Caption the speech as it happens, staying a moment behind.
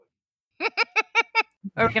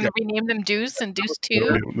Are we going to rename them Deuce and Deuce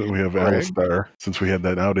 2? We have Alistar, since we had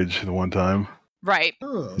that outage the one time. Right.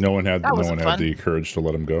 Oh, No one had fun. the courage to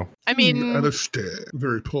let him go. I mean, Alistar,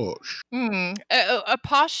 very posh. a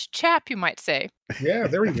posh chap, you might say. Yeah,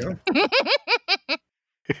 there we go.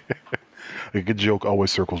 A good joke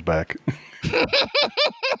always circles back.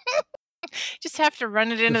 Just have to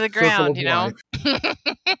run it into the Circle ground, of you know?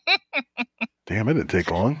 Damn, it didn't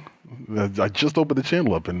take long. I just opened the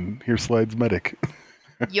channel up and here slides Medic.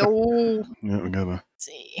 Yo. Yeah, we got a Let's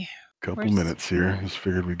see. couple minutes here. Just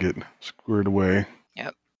figured we'd get squared away.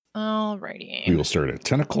 Yep. Alrighty. We will start at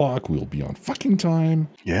 10 o'clock. We will be on fucking time.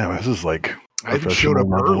 Yeah, this is like I even showed up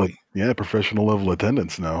level. early. Yeah, professional level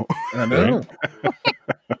attendance now. I know.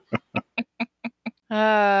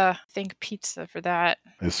 Think pizza for that.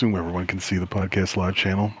 I assume everyone can see the podcast live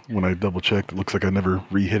channel. When I double checked, it looks like I never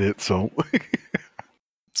re-hit it. So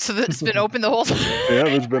So that's been open the whole time. yeah,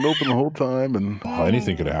 it's been open the whole time, and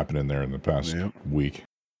Anything could happen in there in the past week,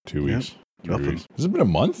 2 weeks. Nothing. Weeks. Has it been a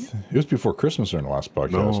month? It was before Christmas during the last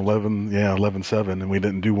podcast. No, 11/7, and we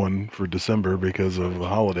didn't do one for December because of the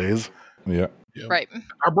holidays. Yeah. Yep. Right.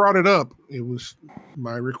 I brought it up. It was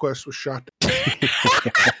my request was shot down.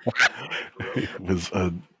 It was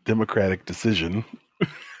a democratic decision.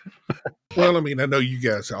 Well, I mean, I know you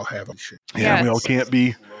guys all have shit. Yeah, we all Yes. can't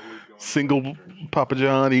be single Papa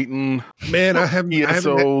John eating Man, I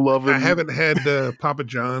haven't had Papa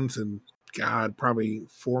John's in God probably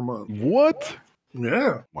 4 months. What?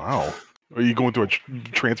 Yeah. Wow. Are you going through a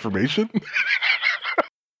transformation?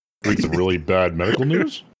 Like some really bad medical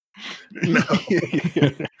news? No,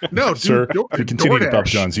 no, dude, Sir, if you continue to Papa DoorDash.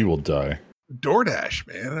 John's, you will die. DoorDash,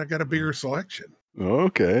 man. I got a bigger selection.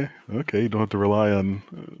 Okay. You don't have to rely on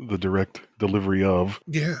the direct delivery of.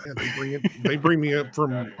 Yeah, they bring me up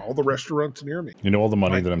from all the restaurants near me. You know, all the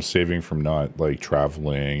money that I'm saving from not like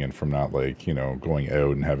traveling and from not like, you know, going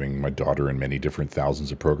out and having my daughter in many different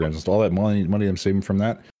thousands of programs, just all that money I'm saving from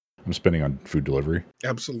that, I'm spending on food delivery.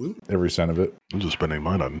 Absolutely. Every cent of it. I'm just spending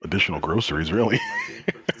mine on additional groceries, really.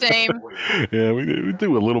 Same. Yeah, we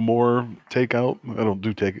do a little more takeout. I don't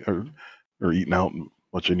do take or eating out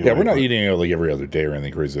much anyway. Yeah, we're not eating out like every other day or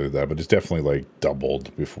anything crazy like that, but it's definitely like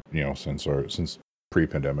doubled before, you know, since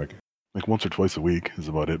pre-pandemic. Like once or twice a week is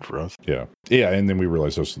about it for us. Yeah, and then we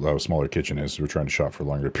realized how small our kitchen is, so we're trying to shop for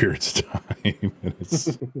longer periods of time. And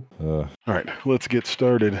it's, All right, let's get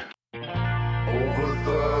started. Over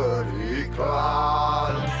 30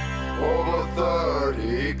 clan. Over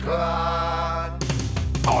 30 clan.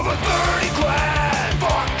 Over 30 clan.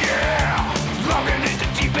 Fuck yeah. Logging into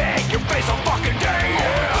T-Bag, your face on fucking day.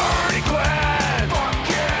 Over 30 clan. Fuck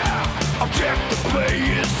yeah. Objective play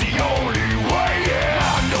is the only way.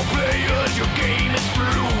 Yeah. No players, your game is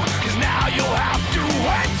through. Cause now you'll have to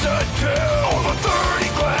answer to. Over 30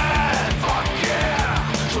 clan. Fuck yeah.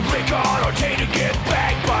 So click on Arcade to get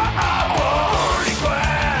back by our 30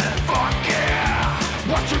 clan. Fuck yeah.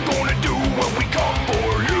 What you gonna do when we come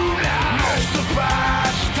for you now? It's the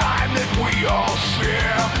past time that we all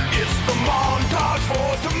share. It's the montage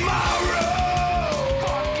for tomorrow.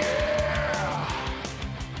 Fuck yeah.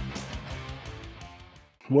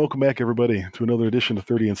 Welcome back, everybody, to another edition of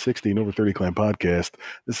 30 and 60 and Over 30 Clan Podcast.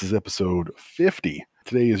 This is episode 50.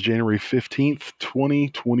 Today is January 15th,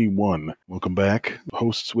 2021. Welcome back.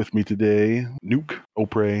 Hosts with me today, Nuke,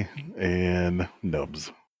 Opre, and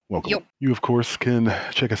Nubs. Welcome. Yo. You, of course, can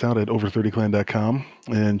check us out at over30clan.com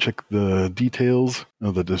and check the details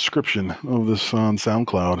of the description of this on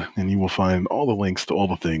SoundCloud, and you will find all the links to all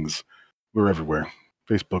the things. We're everywhere.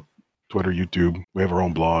 Facebook, Twitter, YouTube. We have our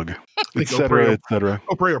own blog, etc., etc.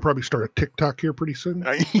 Oprah will probably start a TikTok here pretty soon.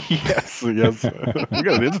 Yes. We got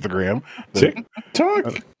an Instagram.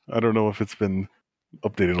 TikTok. I don't know if it's been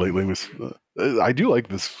updated lately. I do like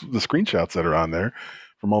the screenshots that are on there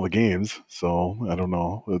from all the games. So I don't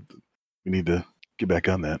know. We need to get back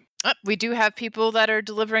on that. We do have people that are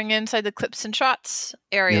delivering inside the clips and shots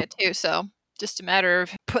area too. So just a matter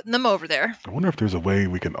of putting them over there. I wonder if there's a way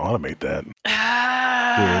we can automate that.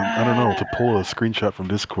 I don't know, to pull a screenshot from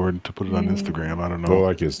Discord to put it on Instagram. I don't know. Well,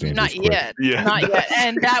 I guess dangerous. Not yet. Yeah. Not yet.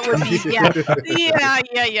 And that would be, yeah.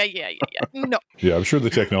 No. Yeah, I'm sure the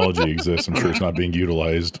technology exists. I'm sure it's not being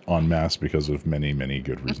utilized en masse because of many, many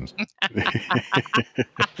good reasons.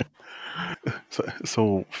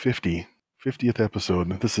 So 50th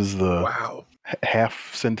episode. This is the Wow.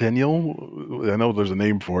 half centennial. I know there's a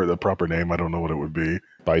name for it, the proper name. I don't know what it would be.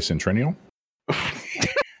 Bicentennial?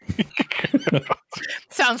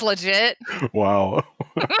 Sounds legit. Wow.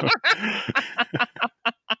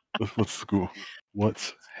 Let's go.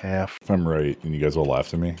 What's half? If I'm right, and you guys all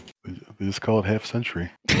laughed at me. They just call it half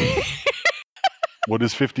century. What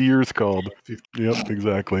is 50 years called? 50. Yep,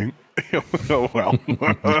 exactly. Oh, well.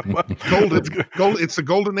 It's a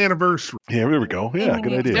golden anniversary. Yeah, there we go. Yeah,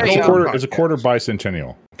 good idea. There you go. It's a quarter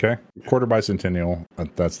bicentennial, okay? Quarter bicentennial,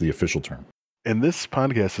 that's the official term. And this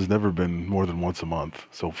podcast has never been more than once a month.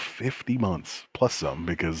 So 50 months plus some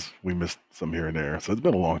because we missed some here and there. So it's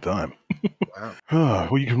been a long time. Wow.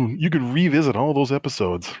 Well, you can revisit all those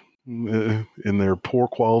episodes in their poor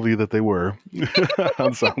quality that they were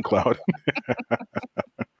on SoundCloud.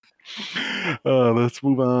 Let's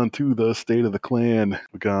move on to the state of the clan.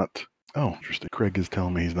 We got, interesting. Craig is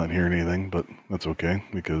telling me he's not hearing anything, but that's okay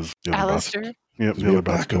because the other Alistair? the other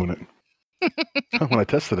bot's doing it. When I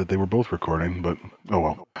tested it, they were both recording, but oh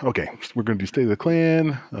well. Okay, so we're going to do State of the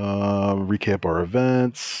Clan, recap our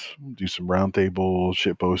events, do some roundtable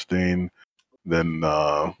shit posting. Then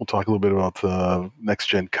we'll talk a little bit about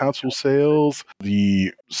next-gen console sales,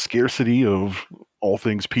 the scarcity of all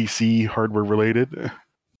things PC hardware related,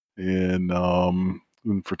 and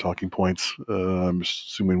for talking points, I'm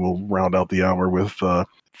assuming we'll round out the hour with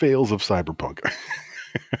fails of Cyberpunk.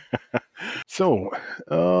 So,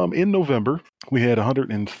 in November, we had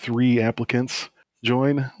 103 applicants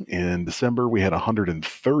join. In December, we had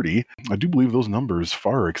 130. I do believe those numbers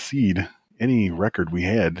far exceed any record we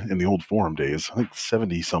had in the old forum days. I think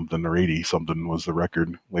 70-something or 80-something was the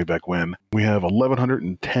record way back when. We have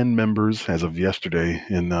 1,110 members as of yesterday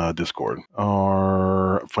in Discord.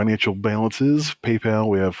 Our financial balances, PayPal,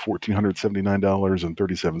 we have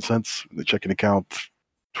 $1,479.37. The checking account,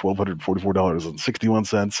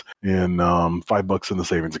 $1,244.61, and $5 in the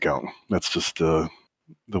savings account. That's just the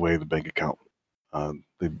way the bank account.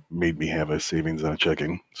 They made me have a savings and a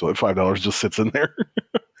checking, so that $5 just sits in there.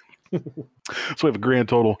 So we have a grand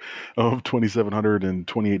total of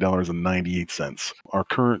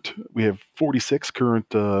 $2,728.98. We have 46 current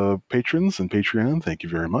patrons in Patreon. Thank you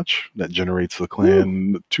very much. That generates the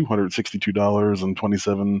clan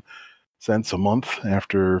 $262.27 a month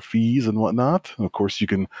after fees and whatnot. And of course, you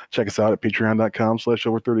can check us out at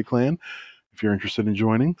patreon.com/over30clan if you're interested in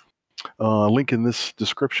joining. Link in this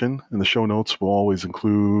description in the show notes will always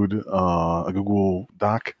include a Google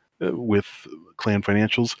Doc with clan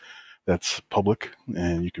financials. That's public,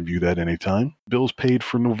 and you can view that anytime. Bills paid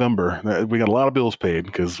for November. We got a lot of bills paid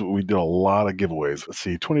because we did a lot of giveaways. Let's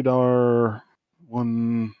see, $20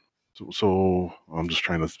 one. So I'm just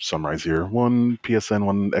trying to summarize here. One PSN,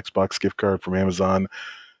 one Xbox gift card from Amazon.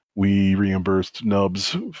 We reimbursed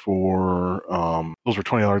Nubs for, those were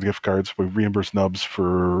 $20 gift cards. We reimbursed Nubs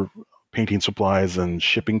for painting supplies and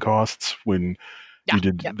shipping costs when we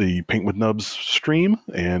did the Paint with Nubs stream,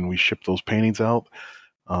 and we shipped those paintings out.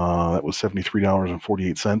 That was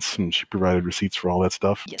 $73.48, and she provided receipts for all that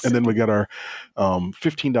stuff. Yes, and then we got our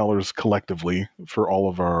 $15 collectively for all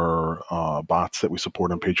of our bots that we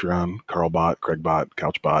support on Patreon: CarlBot, CraigBot,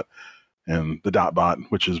 CouchBot, and the DotBot,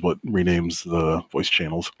 which is what renames the voice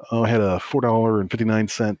channels. I had a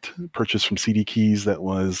 $4.59 purchase from CD Keys that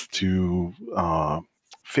was to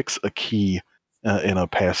fix a key in a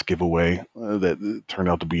past giveaway that turned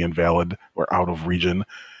out to be invalid or out of region.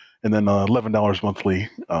 And then $11 monthly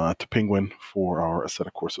to Penguin for our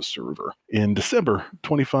Assetto Corsa server. In December,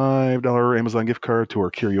 $25 Amazon gift card to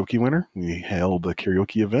our karaoke winner. We held a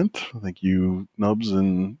karaoke event. Thank you, Nubs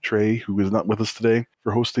and Trey, who is not with us today,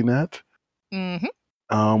 for hosting that.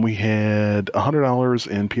 Mm-hmm. We had $100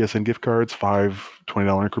 in PSN gift cards, 5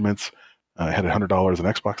 $20 increments. I had $100 in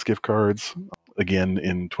Xbox gift cards, again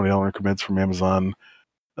in $20 increments from Amazon.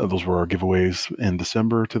 Those were our giveaways in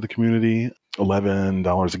December to the community.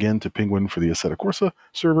 $11 again to Penguin for the Assetto Corsa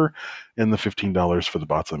server, and the $15 for the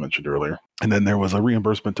bots I mentioned earlier. And then there was a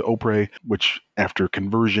reimbursement to Opre, which after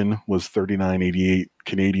conversion was $39.88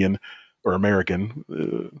 Canadian or American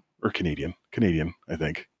or Canadian, I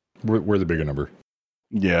think. We're the bigger number.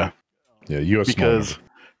 Yeah. Yeah, US because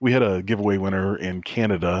we had a giveaway winner in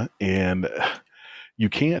Canada, and you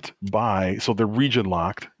can't buy, so they're region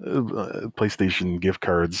locked. PlayStation gift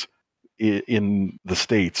cards in the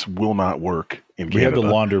States will not work in Canada. We had to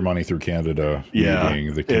launder money through Canada,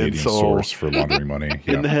 being the Canadian source for laundering money.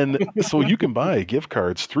 Yeah. And then, so you can buy gift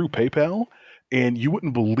cards through PayPal, and you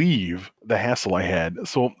wouldn't believe the hassle I had.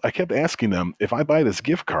 So I kept asking them, if I buy this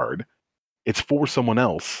gift card, it's for someone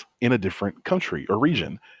else in a different country or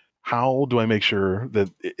region. How do I make sure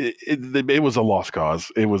that it was a lost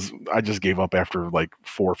cause? I just gave up after like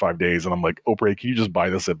 4 or 5 days, and I'm like, Opre, can you just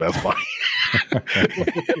buy this at Best Buy?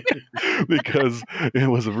 Because it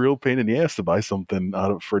was a real pain in the ass to buy something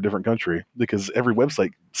for a different country, because every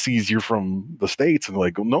website sees you're from the States and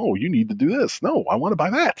like, no, you need to do this. No, I want to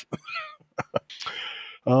buy that.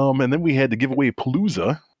 And then we had to give away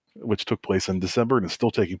Palooza which took place in December and is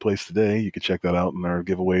still taking place today. You can check that out in our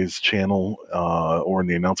giveaways channel or in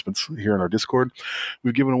the announcements here in our Discord.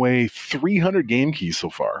 We've given away 300 game keys so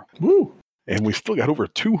far. Woo! And we still got over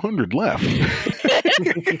 200 left.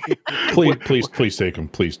 please take them.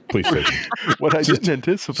 Please take them. What I didn't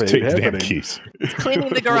anticipate take happening. Damn keys. Cleaning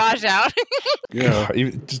the garage out. Yeah,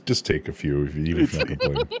 just take a few, even if you're not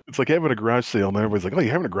complaining. It's like having a garage sale, and everybody's like, "Oh, you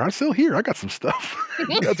having a garage sale? Here, I got some stuff."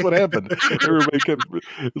 That's what happened. Everybody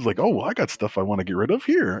was like, "Oh, well, I got stuff I want to get rid of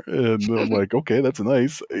here," and I'm like, "Okay, that's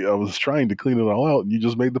nice." I was trying to clean it all out, and you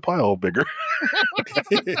just made the pile bigger.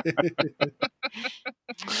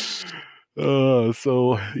 Those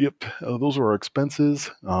are our expenses.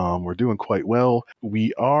 We're doing quite well.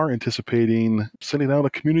 We are anticipating sending out a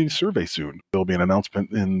community survey soon. There'll be an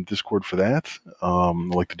announcement in Discord for that. I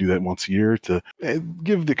like to do that once a year to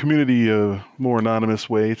give the community a more anonymous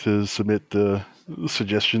way to submit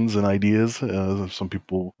suggestions and ideas. Some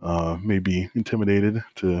people may be intimidated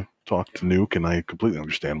to talk to Nuke, and I completely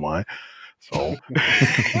understand why.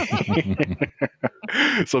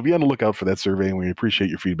 So be on the lookout for that survey, and we appreciate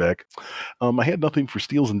your feedback. I had nothing for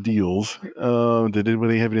steals and deals. Did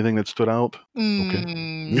anybody have anything that stood out?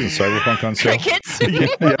 Okay. Cyberpunk on sale? Crickets?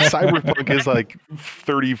 Yeah, Cyberpunk is like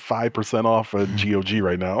 35% off at GOG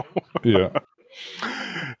right now. Yeah.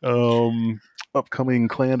 Upcoming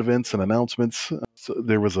clan events and announcements. So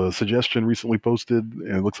there was a suggestion recently posted,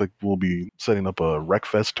 and it looks like we'll be setting up a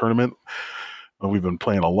Wreckfest tournament. We've been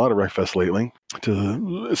playing a lot of Wreckfest lately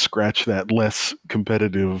to scratch that less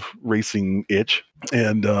competitive racing itch.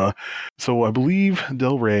 And so I believe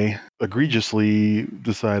Del Rey egregiously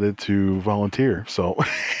decided to volunteer. So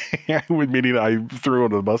meaning I threw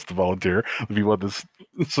under the bus to volunteer. If you want this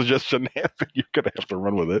suggestion to happen, you're going to have to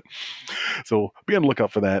run with it. So be on the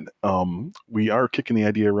lookout for that. We are kicking the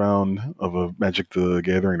idea around of a Magic the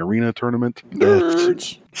Gathering Arena tournament.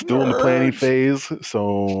 It's still in the planning phase.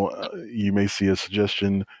 So you may see a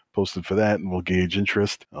suggestion posted for that, and we'll gauge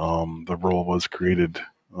interest. The role was created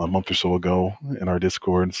a month or so ago in our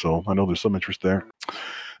Discord, so I know there's some interest there.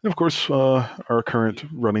 And of course, our current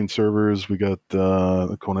running servers, we got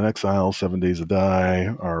Conan Exile, 7 Days to Die,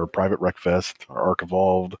 our private Wreckfest, our Ark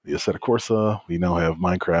Evolved, the Assetto Corsa. We now have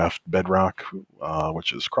Minecraft Bedrock,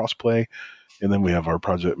 which is crossplay. And then we have our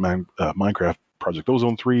Minecraft Project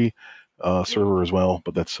Ozone 3 server as well,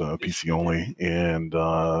 but that's PC only. And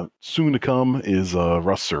soon to come is a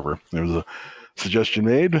Rust server. There's a suggestion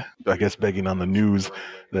made, I guess begging on the news,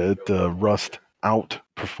 that Rust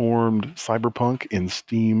outperformed Cyberpunk in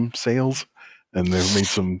Steam sales, and they've made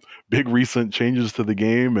some big recent changes to the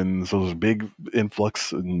game, and so there's a big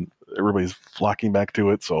influx, and everybody's flocking back to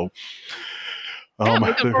it. So I'm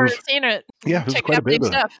looking forward to seeing it. Yeah, there's check quite a bit of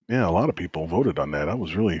stuff. Yeah, a lot of people voted on that. I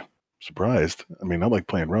was really surprised. I mean, I like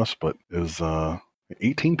playing Rust, but it was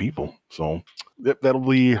 18 people. So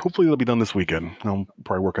hopefully that'll be done this weekend. I'll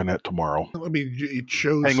probably work on that tomorrow. I mean, it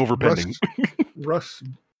shows Hangover pending. Rust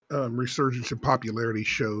resurgence in popularity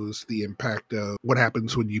shows the impact of what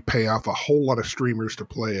happens when you pay off a whole lot of streamers to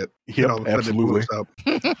play it. Yep, absolutely.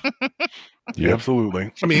 Yeah,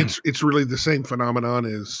 absolutely. I mean, it's really the same phenomenon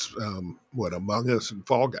as Among Us and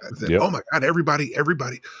Fall Guys. That, Yep. Oh my God, everybody,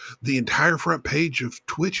 the entire front page of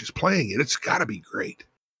Twitch is playing it. It's got to be great.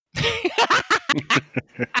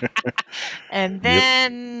 And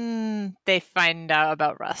then they find out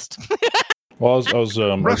about Rust. Well, I was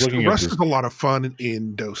looking at Rust this. is a lot of fun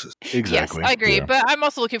in doses. Exactly. Yes, I agree. Yeah. But I'm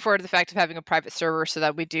also looking forward to the fact of having a private server so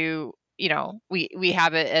that we do, we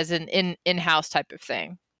have it as an in-house type of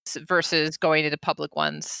thing versus going into public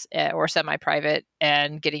ones or semi-private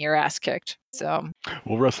and getting your ass kicked. So,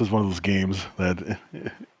 well, Rust is one of those games that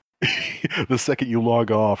the second you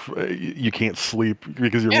log off, you can't sleep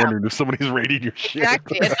because you're wondering if somebody's raiding your shit.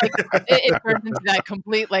 exactly. It's like, it turns into that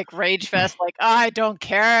complete rage fest. Like, I don't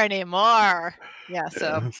care anymore. Yeah.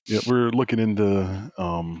 So Yeah, we're looking into.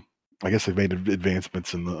 I guess they've made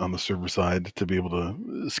advancements on the server side to be able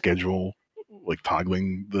to schedule like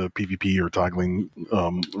toggling the PvP or toggling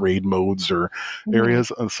raid modes or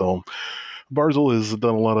areas. And so Barzil has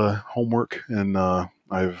done a lot of homework, and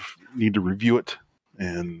I've need to review it.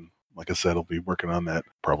 And like I said, I'll be working on that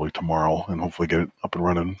probably tomorrow, and hopefully get it up and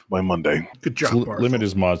running by Monday. Good job, Barzil. Limit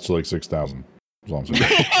his mods to like 6,000. That's all I'm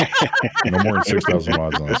saying. No more than 6,000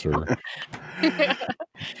 mods on the server.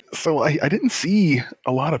 So I didn't see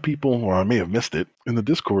a lot of people, or I may have missed it, in the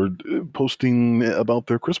Discord posting about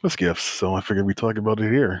their Christmas gifts. So I figured we'd talk about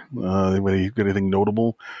it here. Anybody got anything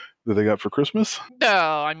notable that they got for Christmas?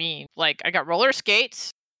 no, I mean, I got roller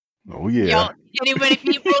skates. Oh yeah. Anybody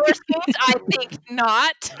beat roller skates? I think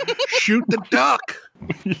not. Shoot the duck.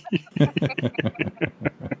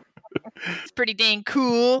 It's pretty dang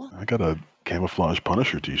cool. I got a camouflage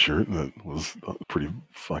Punisher T-shirt that was pretty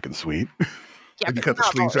fucking sweet. Yeah, Have you but cut the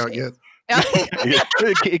not sleeves roller out yet?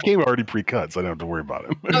 skates. It came already pre-cut, so I don't have to worry about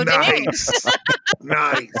it. Oh, dang. Nice.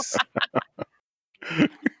 Nice.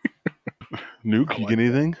 Nuke, I you like get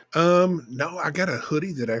anything? No, I got a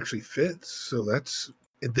hoodie that actually fits, so that's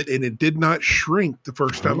and it did not shrink the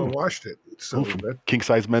first time I Oh. washed it. So from that,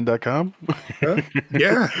 KingSizeMen.com?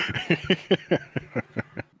 yeah,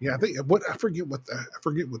 yeah. I think I forget what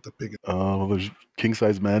the big. Well, there's King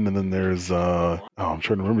Size Men, and then there's I'm trying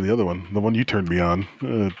to remember the other one, the one you turned me on.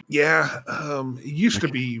 Yeah, it used to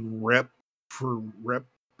be Rep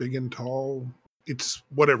Big and Tall. It's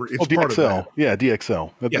whatever. It's part of DXL. that. Yeah,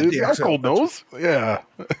 DXL. Yeah, It's DXL, Cold that's- Nose. Yeah.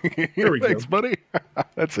 There we go. Thanks, buddy.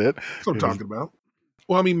 That's it. That's what I'm talking about.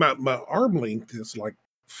 Well, I mean, my arm length is like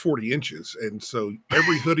 40 inches, and so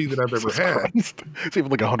every hoodie that I've ever Jesus had. Christ. It's even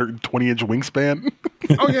like a 120-inch wingspan.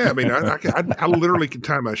 Oh yeah, I mean, I literally can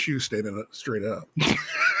tie my shoes standing up, straight up.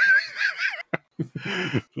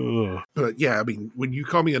 Ugh. But yeah, I mean, when you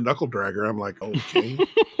call me a knuckle dragger, I'm like, okay.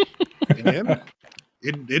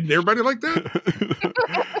 And isn't everybody like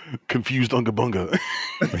that? Confused Unga Bunga.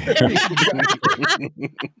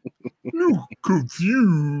 No,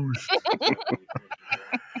 confused.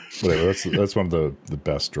 Whatever. That's one of the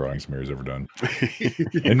best drawings Mary's ever done,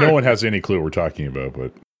 and no one has any clue what we're talking about.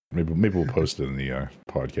 But maybe we'll post it in the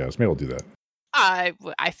podcast. Maybe we'll do that. I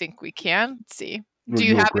think we can. Let's see. Do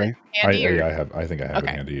you have it handy? I think I have it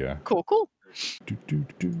Okay. handy. Yeah. Cool.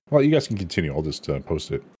 Well, you guys can continue. I'll just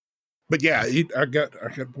post it. But yeah, I got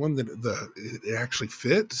one that it actually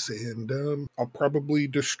fits, and I'll probably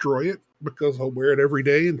destroy it because I'll wear it every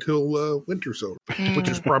day until winter's over, which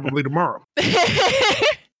is probably tomorrow.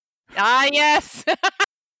 Yes.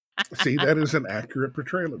 See, that is an accurate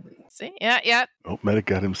portrayal of me. See, yeah. Oh, Medic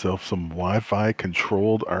got himself some Wi-Fi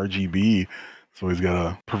controlled RGB. So he's got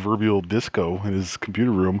a proverbial disco in his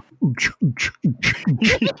computer room.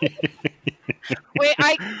 Wait,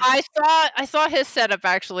 I saw his setup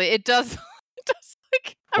actually. It does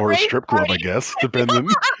like Or a rave strip club, party. I guess, depending.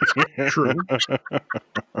 True.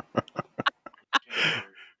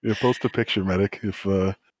 Yeah, post a picture, Medic, if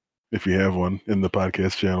you have one in the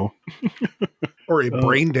podcast channel. Or a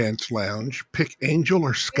brain dance lounge. Pick Angel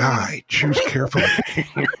or Sky. Choose carefully.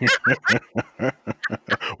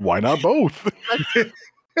 Why not both?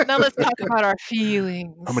 Now let's talk about our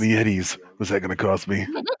feelings. How many Yetis was that going to cost me?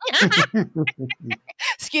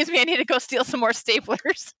 Excuse me, I need to go steal some more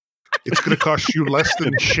staplers. It's going to cost you less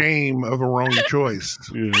than shame of a wrong choice.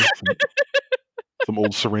 Yeah, some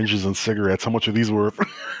old syringes and cigarettes. How much are these worth?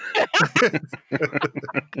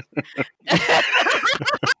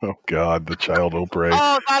 Oh God, the child Oprah.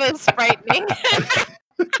 Oh, that is frightening.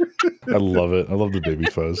 I love it. I love the baby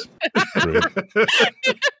fuzz. Great.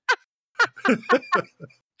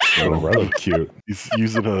 Whatever. I look cute. He's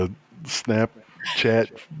using a Snapchat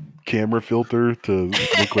camera filter to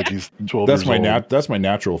look like he's 12 That's years my old. that's my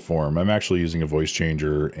natural form. I'm actually using a voice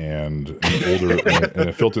changer and an older and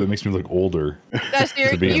a filter that makes me look older. That's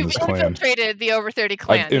To be in you've this clan. infiltrated the over 30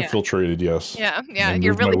 clan. I've infiltrated, yes. Yeah. And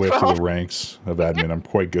You're moved my really way up pro. through the ranks of admin. I'm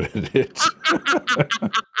quite good at it.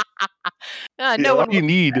 Yeah, No all one. you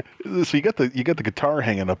need, so you got the guitar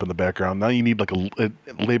hanging up in the background. Now you need like a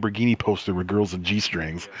Lamborghini poster with girls and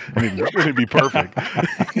G-strings. I mean, it'd be perfect.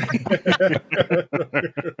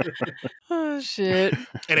 Oh shit.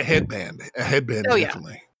 And a headband. A headband, Oh, yeah.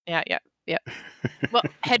 definitely. Yeah. Well,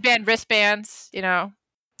 headband, wristbands. Oh,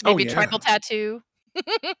 Maybe yeah. a tribal tattoo.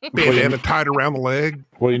 Bandana tied around the leg.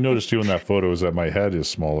 What you notice too in that photo is that my head is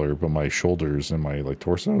smaller, but my shoulders and my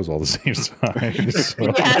torso is all the same size.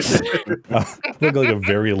 So Yes. I look like a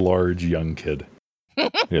very large young kid.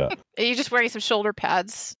 Yeah. Are you just wearing some shoulder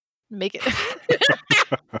pads? Make it.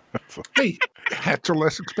 Hey, hats are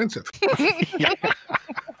less expensive.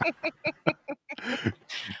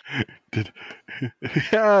 Did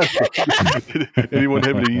anyone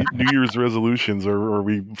have any New Year's resolutions, or are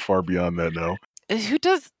we far beyond that now? Who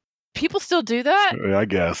does? People still do that? I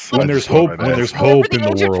guess. When I there's just thought hope, I'd when ask. there's Over hope the in the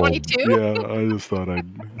age of world. 22? Yeah, I just thought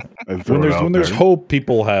I'd throw it out When there's there. hope,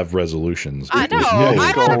 people have resolutions. I There's know, no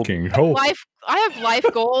I don't- fucking hope. I have life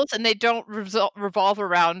goals, and they don't revolve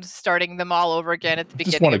around starting them all over again at the I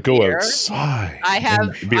beginning. just want to of the go year. outside. I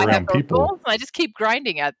have and be around those people. goals, and I just keep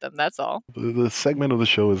grinding at them. That's all. The segment of the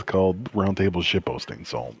show is called Roundtable Shitposting.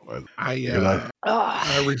 So I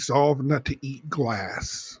Ugh. resolve not to eat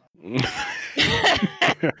glass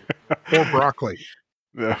or broccoli.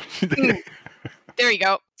 Yeah. There you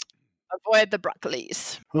go. Avoid the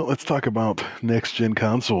broccolis. Well, let's talk about next-gen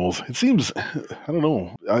consoles. It seems, I don't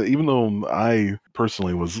know, even though I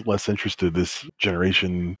personally was less interested this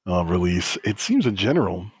generation release, it seems in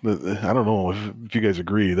general, I don't know if you guys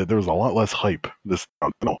agree, that there was a lot less hype this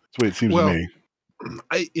time. No, that's the way it seems to Well, me.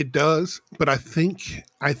 It does, but I think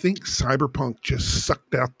Cyberpunk just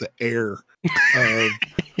sucked out the air of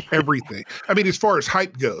everything. I mean, as far as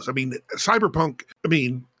hype goes, I mean, Cyberpunk, I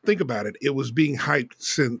mean, think about it. It was being hyped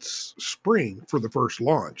since spring for the first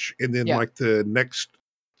launch. And then like the next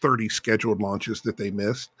 30 scheduled launches that they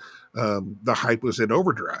missed, the hype was in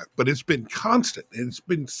overdrive, but it's been constant and it's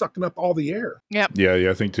been sucking up all the air. Yep. Yeah.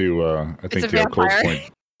 I think to Cole's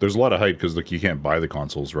point, there's a lot of hype because you can't buy the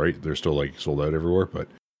consoles, right? They're still like sold out everywhere. But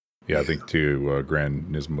yeah, I think to Grand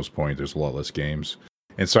Nismo's point, there's a lot less games.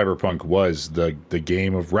 And Cyberpunk was the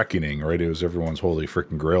game of reckoning, right? It was everyone's holy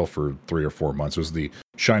freaking grail for 3 or 4 months. It was the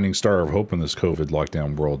shining star of hope in this COVID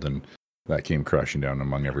lockdown world, and that came crashing down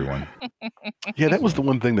among everyone. Yeah, that was the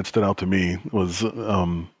one thing that stood out to me was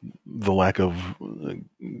the lack of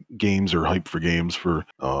games or hype for games for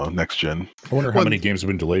next gen. I wonder how many games have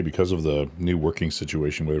been delayed because of the new working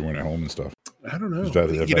situation where everyone at home and stuff. I don't know. If that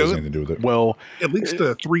has anything to do with it. Well, at least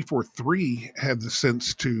 343 had the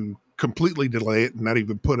sense to completely delay it and not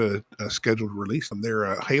even put a scheduled release on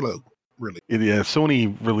their Halo release. Yeah,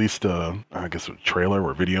 Sony released I guess a trailer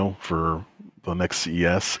or video for the next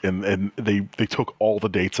CES, and they took all the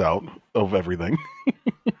dates out of everything.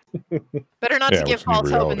 Better not to give false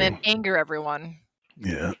hope and then anger everyone.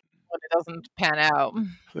 Yeah. When it doesn't pan out.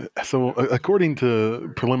 So according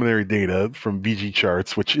to preliminary data from VG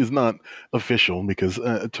Charts, which is not official because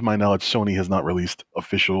to my knowledge, Sony has not released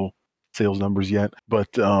official sales numbers yet. But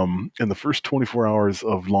in the first 24 hours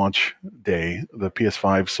of launch day, the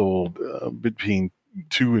PS5 sold between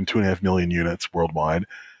 2 and 2.5 million units worldwide.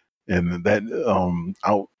 And that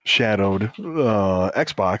outshadowed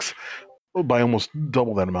Xbox by almost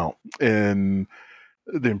double that amount. And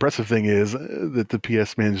the impressive thing is that the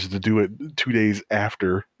PS managed to do it 2 days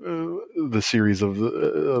after the series of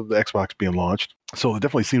the Xbox being launched. So it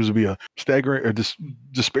definitely seems to be a staggering or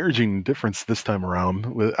disparaging difference this time around.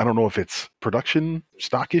 I don't know if it's production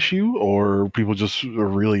stock issue or people just are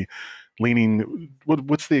really leaning.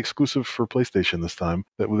 What's the exclusive for PlayStation this time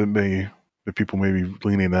that people may be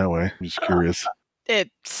leaning that way? I'm just curious.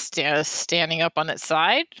 It's standing up on its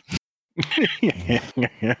side. There's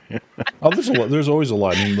always a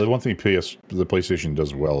lot. I mean, the one thing the PlayStation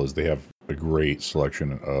does well is they have a great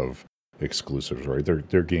selection of exclusives, right?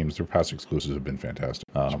 Their games, their past exclusives have been fantastic.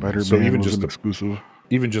 Spider-Man so even was just an exclusive.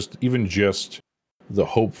 Even just the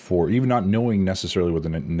hope for, even not knowing necessarily what the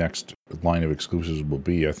next line of exclusives will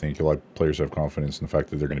be, I think a lot of players have confidence in the fact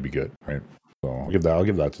that they're going to be good, right? So I'll give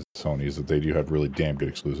that to Sony, is that they do have really damn good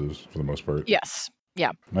exclusives for the most part. Yes.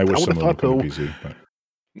 Yeah. I wish some of them could be PC, but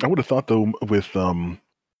I would have thought, though, with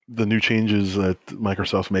the new changes that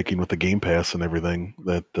Microsoft's making with the Game Pass and everything,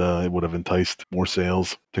 that it would have enticed more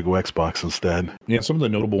sales to go Xbox instead. Yeah, some of the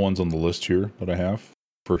notable ones on the list here that I have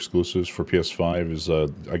for exclusives for PS5 is, I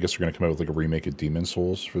guess they're going to come out with like a remake of Demon's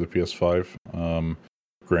Souls for the PS5.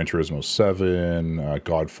 Gran Turismo 7,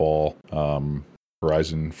 Godfall,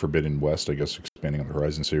 Horizon Forbidden West, I guess expanding on the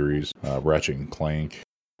Horizon series, Ratchet and Clank,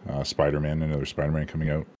 Spider-Man, another Spider-Man coming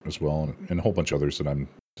out as well, and a whole bunch of others that I'm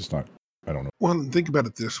just not, I don't know. Well, think about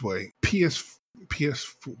it this way. What are you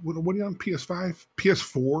on? PS5?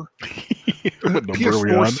 PS4? What number are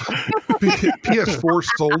we on? PS4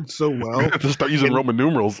 sold so well. Just start using Roman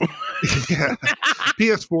numerals. Yeah.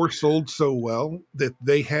 PS4 sold so well that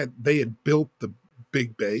they had built the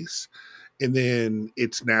big base, and then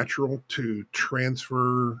it's natural to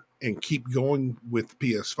transfer and keep going with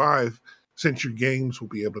PS5 since your games will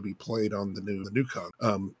be able to be played on the new con.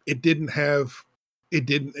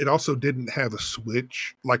 It also didn't have a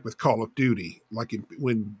switch like with Call of Duty. Like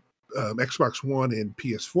when Xbox One and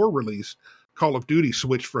PS4 released, Call of Duty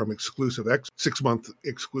switched from 6-month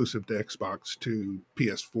exclusive to Xbox to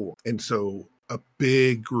PS4. And so a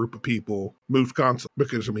big group of people moved console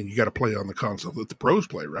because, I mean, you got to play on the console that the pros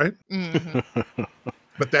play, right? Mm-hmm.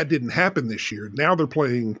 But that didn't happen this year. Now they're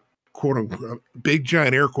playing, quote unquote, big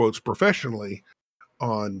giant air quotes, professionally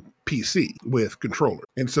on PC with controller.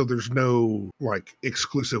 And so there's no like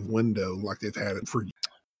exclusive window like they've had it for years.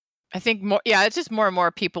 I think it's just more and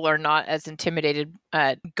more people are not as intimidated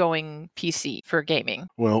at going PC for gaming.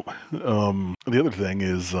 Well, the other thing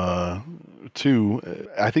is, too,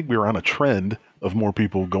 I think we were on a trend of more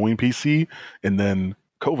people going PC, and then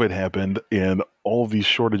COVID happened and all these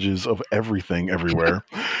shortages of everything everywhere.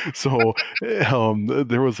 So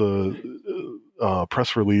there was a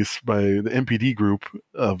press release by the MPD group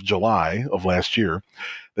of July of last year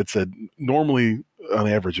that said normally on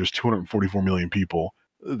average there's 244 million people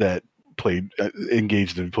that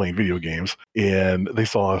engaged in playing video games, and they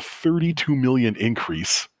saw a 32 million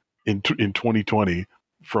increase in 2020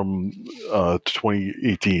 from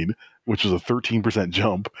 2018, which is a 13%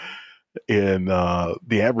 jump. And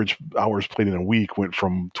the average hours played in a week went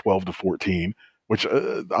from 12 to 14, which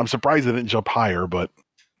I'm surprised it didn't jump higher, but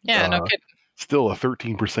Yeah, no kidding. still a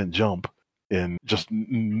 13% jump in just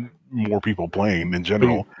more people playing in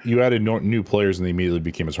general. You added new players, and they immediately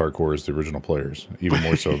became as hardcore as the original players, even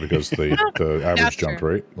more so because the average jumped,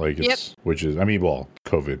 true. right? Like which is, I mean, well,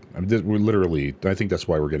 COVID. I mean, we're literally. I think that's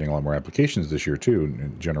why we're getting a lot more applications this year too.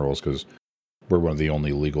 In general, is because we're one of the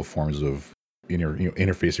only legal forms of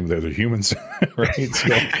interfacing with other humans, right? So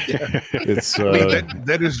it's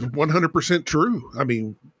that is 100% true. I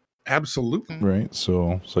mean, absolutely. Right.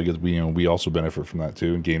 So I guess we also benefit from that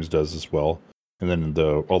too, and games does as well. And then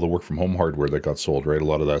all the work from home hardware that got sold, right? A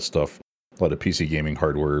lot of that stuff, a lot of PC gaming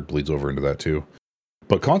hardware bleeds over into that too.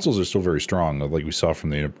 But consoles are still very strong, like we saw from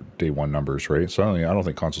the day one numbers, right? So I don't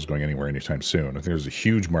think consoles going anywhere anytime soon. I think there's a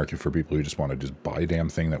huge market for people who just want to just buy a damn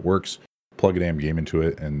thing that works, plug a damn game into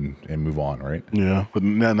it, and move on, right? Yeah, but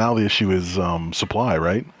now the issue is supply,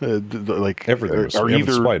 right? Like everything,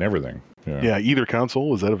 supply and everything. Yeah, either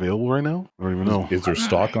console, is that available right now? I don't even know. Is there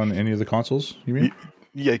stock on any of the consoles, you mean?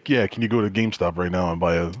 Yeah. Can you go to GameStop right now and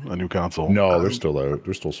buy a new console? No, they're still out.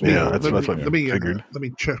 They're still sold out. That's what I figured. Let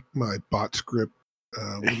me check my bot script.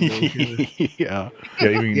 Yeah.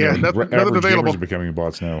 Nothing available. Gamers are becoming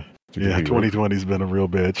bots now. Yeah, 2020's been a real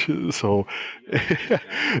bitch. So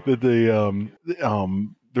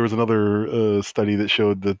there was another study that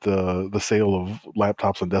showed that the sale of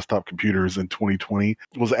laptops and desktop computers in 2020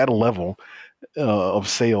 was at a level of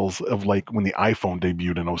sales of like when the iPhone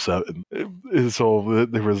debuted in 2007. So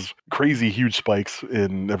there was crazy huge spikes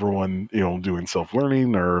in everyone, doing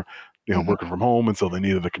self-learning or, working from home. And so they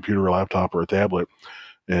needed a computer, a laptop, or a tablet.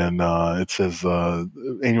 And it says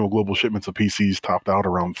annual global shipments of PCs topped out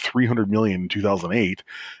around 300 million in 2008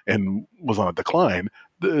 and was on a decline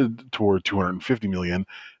toward 250 million.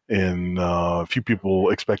 And a few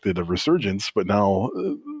people expected a resurgence, but now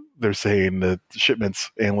they're saying that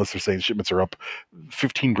analysts are saying shipments are up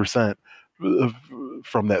 15%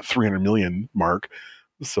 from that 300 million mark.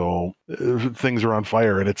 So things are on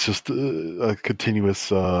fire, and it's just a continuous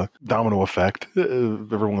domino effect.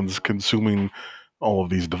 Everyone's consuming all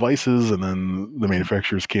of these devices, and then the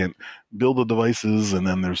manufacturers can't build the devices, and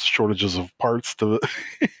then there's shortages of parts to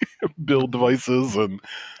build devices, and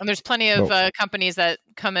there's plenty of companies that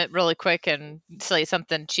come in really quick and sell you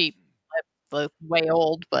something cheap, like way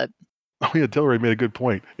old, but oh yeah, Delray made a good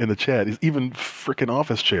point in the chat. Is even freaking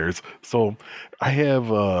office chairs. So I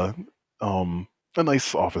have a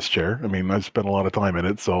nice office chair. I mean, I've spent a lot of time in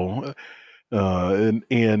it. So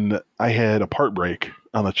and I had a part break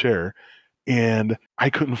on the chair, and I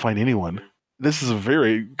couldn't find anyone. This is a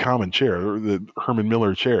very common chair, the Herman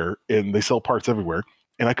Miller chair, and they sell parts everywhere.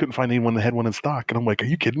 And I couldn't find anyone that had one in stock. And I'm like, are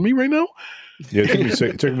you kidding me right now? Yeah,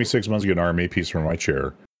 it took me 6 months to get an RMA piece for my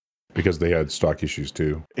chair because they had stock issues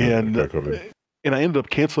too. And I ended up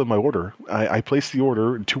canceling my order. I placed the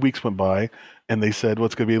order, and 2 weeks went by, and they said, well,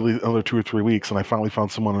 it's going to be at least another 2 or 3 weeks. And I finally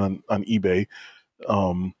found someone on eBay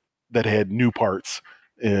that had new parts.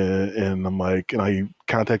 And I'm like, and I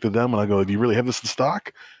contacted them, and I go, do you really have this in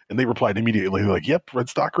stock? And they replied immediately. They're like, yep, red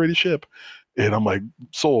stock, ready to ship. And I'm like,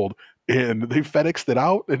 sold. And they FedExed it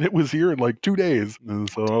out, and it was here in like 2 days. And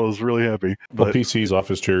so I was really happy. But PCs,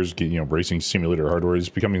 office chairs, racing simulator hardware is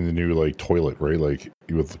becoming the new like toilet, right? Like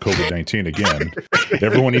with COVID-19 again,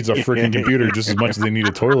 everyone needs a freaking computer just as much as they need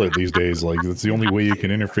a toilet these days. Like that's the only way you can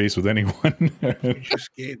interface with anyone. You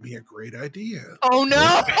just gave me a great idea. Oh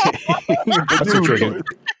no! That's a trick.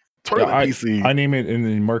 Toilet PC. I name it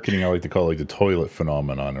in marketing. I like to call it like the toilet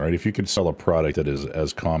phenomenon, right? If you could sell a product that is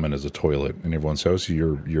as common as a toilet in everyone's house,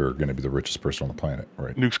 you're going to be the richest person on the planet,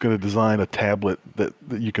 right? Nuke's going to design a tablet that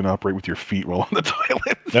you can operate with your feet while on the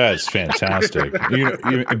toilet. That's fantastic.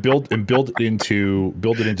 build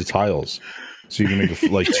it into tiles. So you can make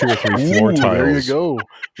like 2 or 3 floor tiles. There you go.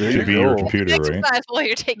 To be your computer, right? While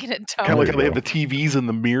you're taking it down. Kind of like how they have the TVs and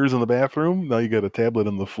the mirrors in the bathroom. Now you got a tablet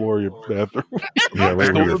in the floor of your bathroom. Yeah,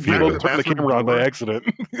 right where your feet are. Turn the camera on by accident.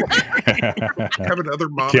 Have another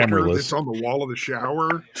monitor that's on the wall of the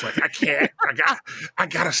shower. It's like, I can't. I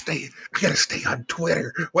gotta stay on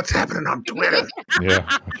Twitter. What's happening on Twitter? Yeah,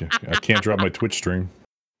 I can't drop my Twitch stream.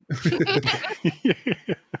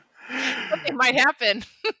 It might happen.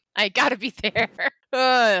 I gotta be there.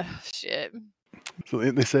 Oh, shit. So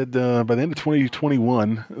they said by the end of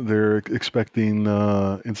 2021, they're expecting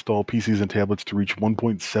installed PCs and tablets to reach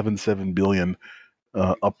 1.77 billion,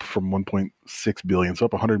 up from 1.6 billion, so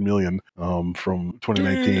up 100 million from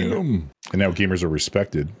 2019. Damn. And now gamers are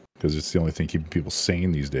respected because it's the only thing keeping people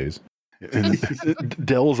sane these days. And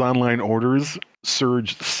Dell's online orders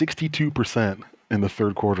surged 62% in the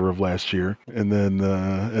third quarter of last year, and then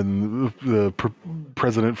the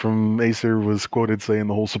president from Acer was quoted saying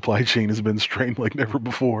the whole supply chain has been strained like never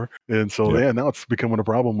before, and so now it's becoming a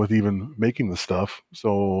problem with even making the stuff.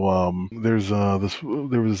 So there was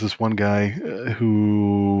this one guy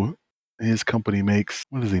who his company makes,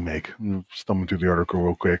 what does he make? I'm stumbling through the article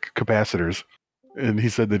real quick. Capacitors. And he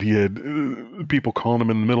said that he had people calling him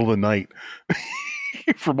in the middle of the night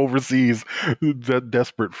from overseas that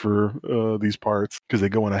desperate for these parts because they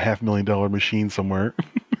go in a $500,000 machine somewhere.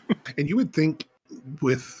 And you would think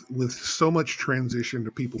with so much transition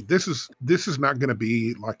to people, this is not going to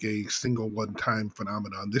be like a single one-time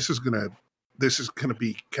phenomenon. This is going to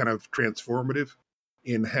be kind of transformative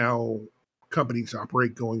in how companies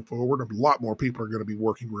operate going forward. A lot more people are going to be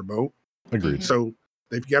working remote. Agreed. So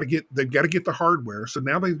they've got to get the hardware. So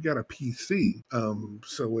now they've got a PC.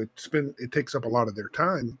 So it takes up a lot of their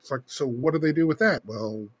time. It's like, so what do they do with that?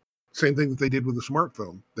 Well, same thing that they did with the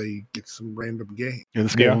smartphone. They get some random game. Yeah,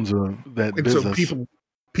 this guy owns that and business. So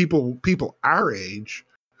people our age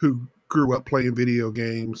who grew up playing video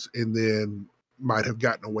games and then might have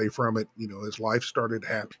gotten away from it, as life started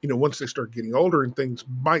happening. Once they start getting older and things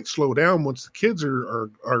might slow down once the kids are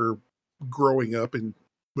growing up and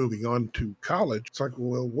moving on to college. It's like,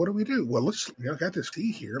 well, what do we do? Well, I got this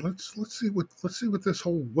key here. Let's see what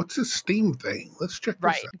what's this Steam thing? Let's check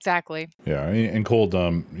this out. Exactly. Yeah, and Cold,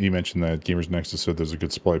 you mentioned that Gamers Nexus said there's a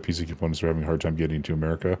good supply of PC components. They're having a hard time getting to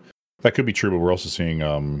America. That could be true, but we're also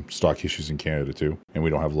seeing stock issues in Canada too, and we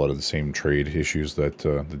don't have a lot of the same trade issues that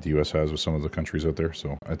the US has with some of the countries out there.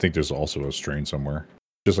 So I think there's also a strain somewhere.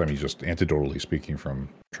 Just anecdotally speaking from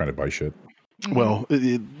trying to buy shit. Well,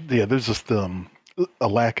 there's just a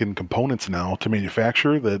lack in components now to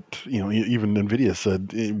manufacture that, even NVIDIA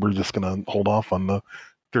said we're just going to hold off on the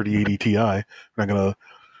 3080 Ti. We're not going to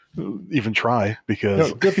even try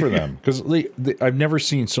because good for them, because I've never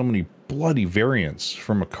seen so many bloody variants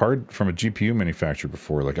from a GPU manufacturer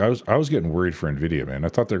before. Like I was getting worried for NVIDIA, man. I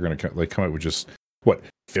thought they're going to come out with just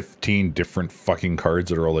 15 different fucking cards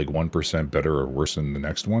that are all like 1% better or worse than the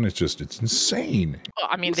next one. It's insane. Well,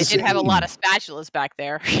 I mean, they did have a lot of spatulas back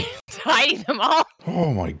there hiding them all.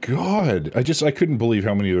 Oh my god. I couldn't believe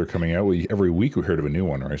how many they're coming out. Every week we heard of a new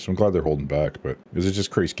one, right? So I'm glad they're holding back, but is it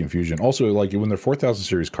just crazy confusion? Also, like when the 4000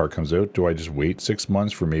 series car comes out, do I just wait 6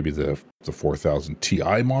 months for maybe the 4000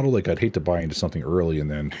 Ti model? Like I'd hate to buy into something early and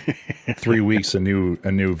then 3 weeks a new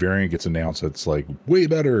variant gets announced that's like way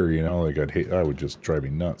better, like I would just drive me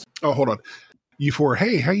nuts. Oh, hold on. U4,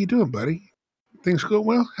 hey, how you doing, buddy? Things going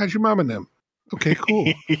well? How's your mom and them? Okay,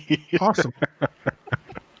 cool. Awesome.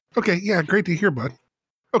 Okay, yeah, great to hear, bud.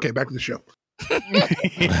 Okay, back to the show.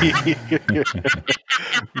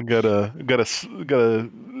 got a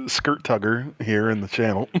skirt tugger here in the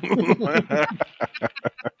channel.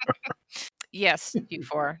 Yes,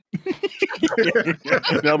 U4.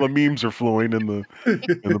 Now the memes are flowing in the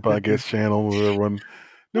podcast channel where everyone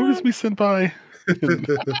notice me sent by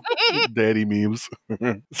daddy memes.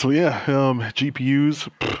 So yeah, GPUs,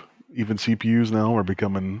 even CPUs now are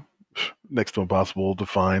becoming next to impossible to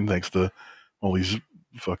find thanks to all these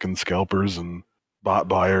fucking scalpers and bot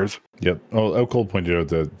buyers. Yep. Oh, Cold pointed out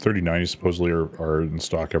that 3090s supposedly are in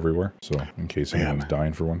stock everywhere. So in case anyone's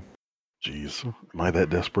dying for one. Jeez, am I that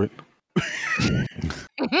desperate? I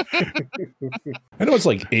know it's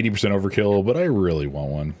like 80% overkill, but I really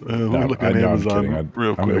want one. I'm looking at Amazon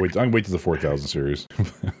real quick. I'm wait to the 4000 series.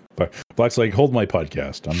 But Black's like, hold my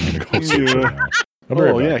podcast. I'm going to go search it now.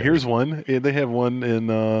 Oh yeah, here's one. They have one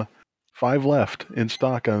in 5 left in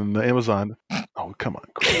stock on Amazon. Oh come on,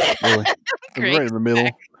 Craig. Really? Right in the middle.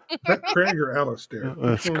 Is that Craig or Alistair?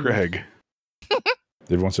 That's Craig.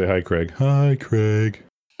 Everyone say hi, Craig. Hi, Craig.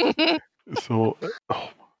 So,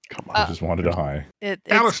 come on. I just wanted a hi.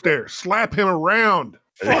 Alistair, slap him around.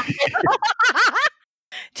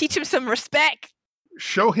 Teach him some respect.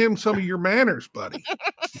 Show him some of your manners, buddy.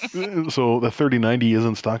 So the 3090 is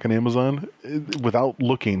in stock on Amazon. Without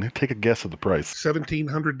looking, take a guess at the price.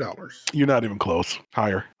 $1,700. You're not even close.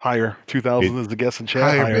 Higher. 2,000 is the guess in chat.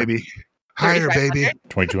 Higher, baby. Higher, baby.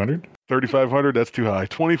 2,200? 3,500. That's too high.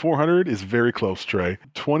 2,400 is very close, Trey.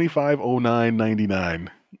 2,509.99.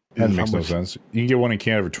 That makes no sense. You can get one in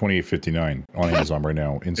Canada for $28.59 on Amazon right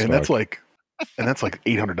now in stock. And that's like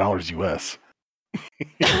 $800 US.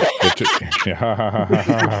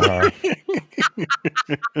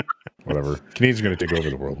 Whatever. Canadians are going to take over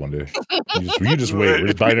the world one day. You just wait. We're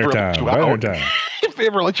just biding our time. Biding our time. If they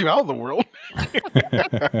ever let you out of the world.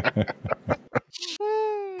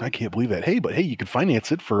 I can't believe that. Hey, you can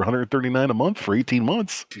finance it for $139 a month for 18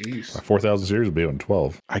 months. Jeez. 4,000 series will be on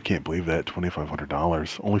 12. I can't believe that.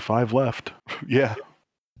 $2,500. Only 5 left. Yeah,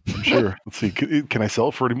 I'm sure. Let's see. Can I sell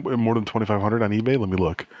it for more than $2,500 on eBay? Let me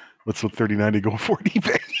look. What's the 3090 going for on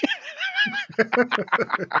eBay?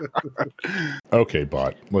 Okay,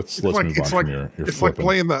 bot. Let's move on from your It's like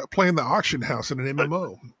flipping. playing the auction house in an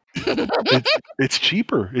MMO. It's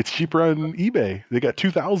cheaper. It's cheaper on eBay. They got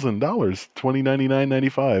 $2,000,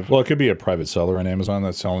 $20.99.95. Well, it could be a private seller on Amazon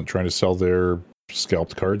that's trying to sell their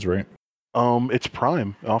scalped cards, right? It's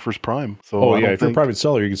Prime. It offers Prime. So Oh, yeah. If you're a private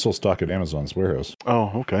seller, you can still stock at Amazon's warehouse.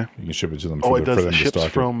 Oh, okay. You can ship it to them Oh, for it does. them It to ships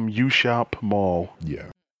stock from UShop Mall. it. Yeah.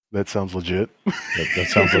 That sounds legit. That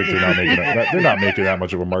sounds like they're not making that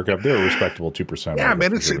much of a markup. They're a respectable 2%. Yeah,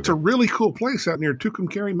 man, it's a really cool place out near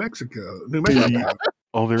Tucumcari, New Mexico.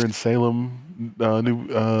 Oh, they're in Salem,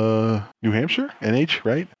 New Hampshire, NH,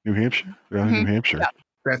 right? New Hampshire, New Hampshire. Yeah.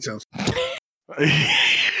 That sounds.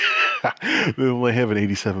 They only have an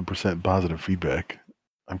 87% positive feedback.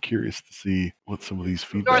 I'm curious to see what some of these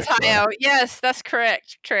feedbacks North Ohio. Yes, that's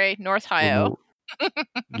correct, Trey. North Ohio.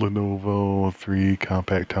 Lenovo 3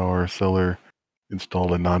 compact tower seller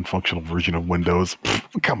installed a non-functional version of Windows.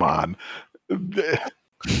 Come on.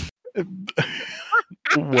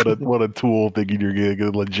 What a tool thinking you're getting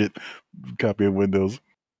a legit copy of Windows.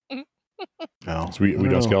 No. So we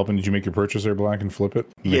done scalping. Did you make your purchase there, Black, and flip it?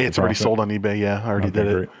 Yeah, it's already sold on eBay. Yeah, I already did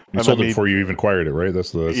it. Great. You sold it before you even acquired it, right?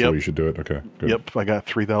 That's the way you should do it. Okay. Good. Yep, I got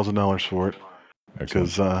 $3,000 for it.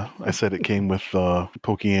 Because I said it came with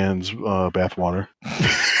Pokean's bathwater.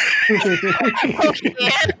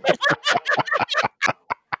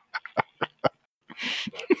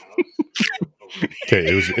 Okay,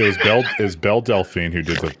 it was Belle Delphine who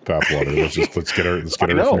did the bathwater. Let's get our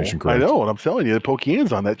information correct. I know, and I'm telling you,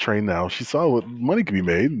 Pokean's on that train now. She saw what money could be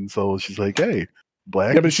made, and so she's like, "Hey,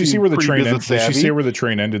 Black." Yeah, but she see where the train ended. Did she see where the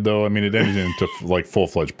train ended, though? I mean, it ended into like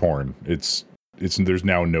full-fledged porn. It's there's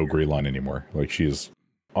now no gray line anymore. Like she is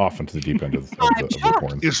off into the deep end of the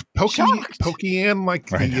porn. Is Pokean like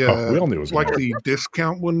we all knew it was like the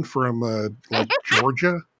discount one from like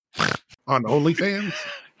Georgia on OnlyFans?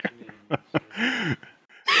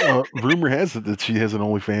 Rumor has it that she has an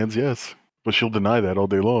OnlyFans, yes, but she'll deny that all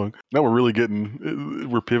day long. Now we're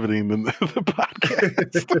pivoting in the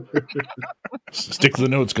podcast. Stick to the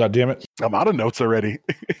notes, goddammit. I'm out of notes already.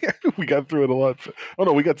 We got through it a lot. Oh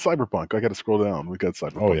no, we got Cyberpunk. I got to scroll down. We got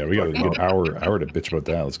Cyberpunk. Oh yeah, we got a good hour to bitch about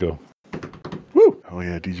that. Let's go. Woo! Oh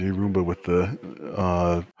yeah, DJ Roomba with the.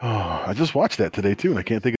 I just watched that today too, and I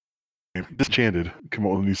can't think. Disenchanted come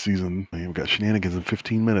out with a new season. We've got shenanigans in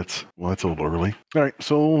 15 minutes. Well, that's a little early. All right,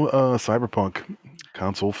 so Cyberpunk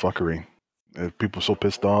console fuckery. People are so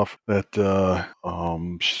pissed off that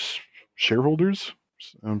shareholders.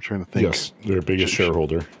 I'm trying to think. Yes, their biggest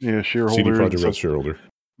shareholder. Yeah, shareholder. CD Projekt Red shareholder.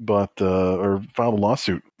 But or filed a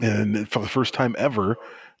lawsuit, and for the first time ever,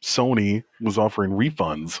 Sony was offering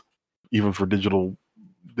refunds, even for digitally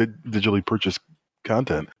purchased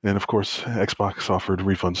content. And of course, Xbox offered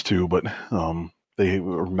refunds too, but they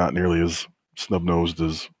were not nearly as snub-nosed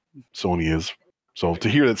as Sony is. So to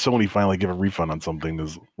hear that Sony finally gave a refund on something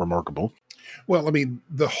is remarkable. Well, I mean,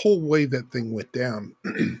 the whole way that thing went down,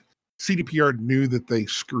 CDPR knew that they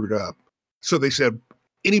screwed up. So they said,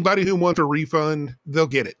 anybody who wants a refund, they'll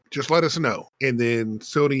get it. Just let us know. And then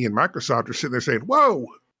Sony and Microsoft are sitting there saying, whoa,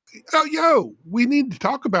 we need to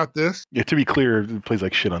talk about this. Yeah, to be clear, it plays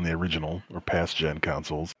like shit on the original or past gen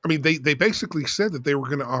consoles. I mean, they basically said that they were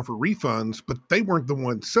going to offer refunds, but they weren't the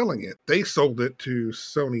ones selling it. They sold it to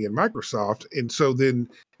Sony and Microsoft. And so then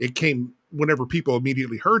it came, whenever people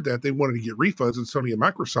immediately heard that, they wanted to get refunds, and Sony and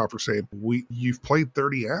Microsoft were saying, you've played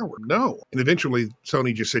 30 hours. No. And eventually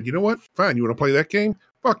Sony just said, you know what? Fine, you want to play that game?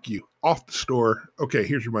 Fuck you. Off the store. Okay,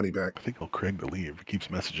 here's your money back. I think I'll Craig to leave. He keeps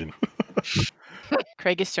messaging.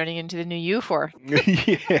 Craig is turning into the new U4.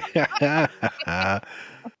 Yeah.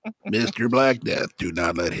 Mr. Black Death, do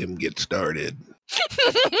not let him get started.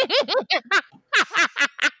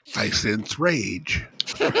 I sense rage.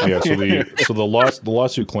 Yeah, so the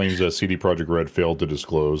lawsuit claims that CD Projekt Red failed to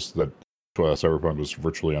disclose that Cyberpunk was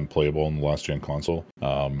virtually unplayable on the last gen console,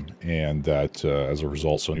 and that as a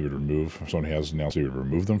result, Sony has announced they would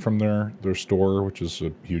remove them from their store, which is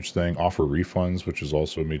a huge thing. Offer refunds, which is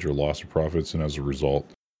also a major loss of profits, and as a result,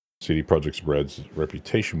 CD Projekt Red's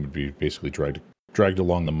reputation would be basically dragged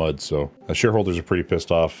along the mud. So shareholders are pretty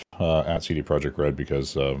pissed off at CD Projekt Red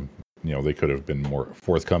because they could have been more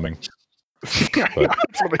forthcoming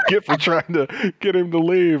That's what I get for trying to get him to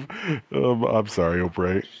leave. I'm sorry,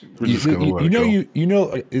 Oprah. We're just gonna let it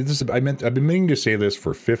go. I've been meaning to say this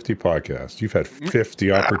for 50 podcasts. You've had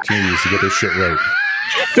 50 opportunities to get this shit right.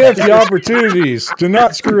 50 opportunities to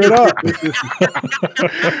not screw it up.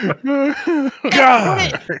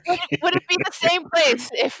 God, would it be the same place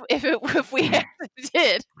if we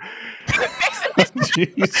did?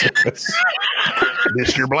 Jesus.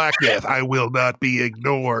 Mr. Black Death, I will not be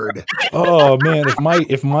ignored. Oh man,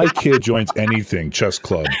 if my kid joins anything, chess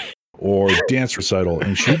club or dance recital,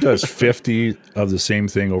 and she does 50 of the same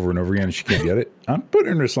thing over and over again and she can't get it, I'm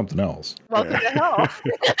putting her to something else. Welcome to hell.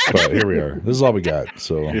 But here we are. This is all we got.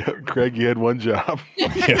 So Yeah, Craig, you had one job.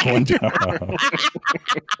 yeah, one job.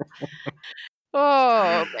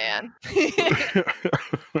 Oh man.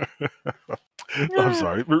 I'm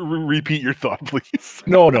sorry. Repeat your thought, please.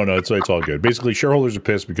 No, it's all good. Basically, shareholders are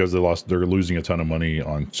pissed because they're losing a ton of money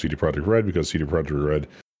on CD Projekt Red because CD Projekt Red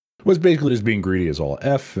was basically just being greedy as all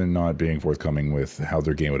F and not being forthcoming with how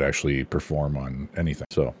their game would actually perform on anything.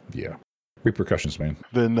 So yeah, repercussions, man.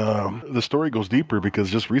 Then the story goes deeper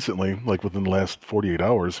because just recently, like within the last 48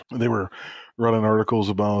 hours, they were running articles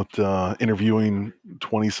about interviewing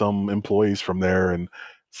 20-some employees from there and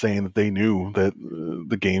saying that they knew that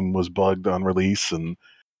the game was bugged on release, and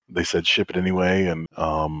they said ship it anyway. And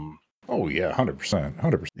Oh yeah,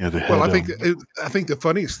 100%. yeah, they Well, had, I think the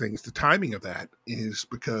funniest thing is the timing of that is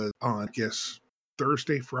because on, I guess,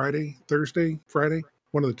 Thursday, Friday,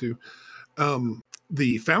 one of the two,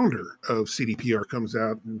 the founder of CDPR comes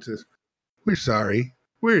out and says, "We're sorry.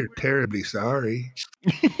 We're terribly sorry."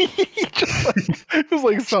 It's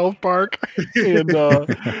like South Park. And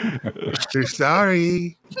They're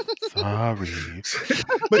sorry. sorry.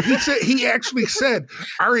 But he actually said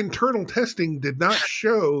our internal testing did not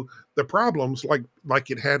show the problems like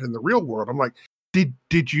it had in the real world. I'm like, did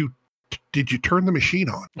you turn the machine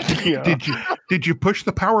on? Yeah. Did you push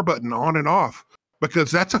the power button on and off?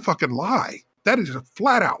 Because that's a fucking lie. That is a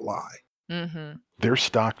flat out lie. Mm-hmm. Their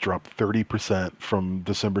stock dropped 30% from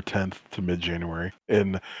December 10th to mid-January.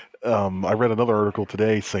 And I read another article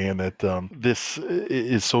today saying that this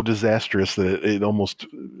is so disastrous that it almost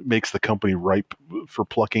makes the company ripe for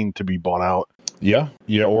plucking to be bought out. Yeah.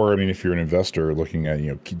 Or I mean, if you're an investor looking at,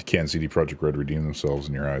 can CD Projekt Red redeem themselves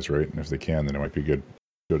in your eyes, right? And if they can, then it might be a good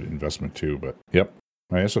investment too. But yep.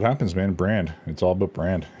 I mean, that's what happens, man. Brand. It's all about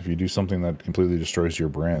brand. If you do something that completely destroys your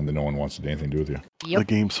brand, then no one wants to do anything to do with you. Yep. The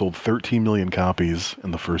game sold 13 million copies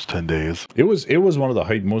in the first 10 days. It was one of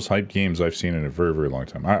the most hyped games I've seen in a very, very long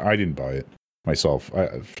time. I didn't buy it myself.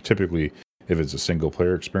 Typically, if it's a single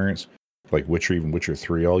player experience, like Witcher, even Witcher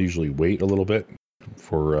 3, I'll usually wait a little bit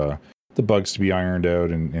for the bugs to be ironed out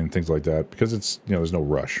and things like that, because it's, there's no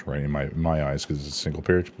rush, right, in my eyes, because it's a single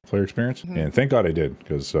player experience. Mm-hmm. And thank God I did,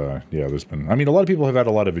 because there's been, a lot of people have had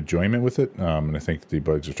a lot of enjoyment with it, and I think the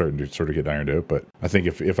bugs are starting to sort of get ironed out. But I think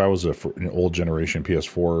if I was an old generation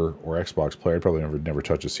PS4 or Xbox player, I'd probably never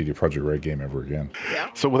touch a CD Projekt Red game ever again. Yeah.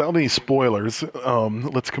 So without any spoilers,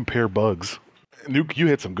 let's compare bugs. Nuke, you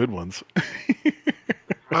had some good ones.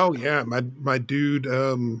 Oh yeah, my dude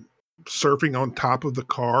surfing on top of the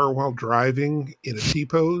car while driving in a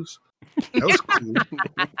T-pose. That was cool.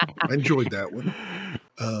 I enjoyed that one.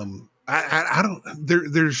 I don't.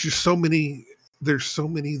 There's just so many. There's so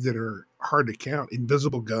many that are hard to count.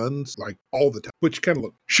 Invisible guns, like all the time. Which kind of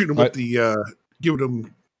look shooting them with giving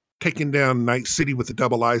them taking down Night City with the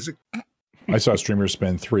double Isaac. I saw streamers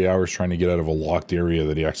spend 3 hours trying to get out of a locked area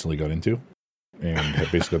that he accidentally got into, and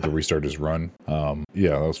basically had to restart his run.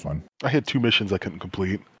 Yeah, that was fun. I had 2 missions I couldn't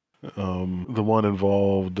complete. The one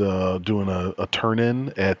involved doing a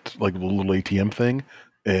turn-in at like the little ATM thing,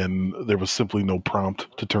 and there was simply no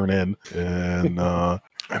prompt to turn in. And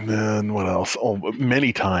and then what else? Oh,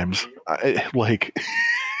 many times, like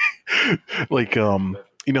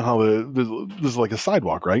you know how there's like a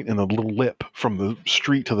sidewalk, right, and a little lip from the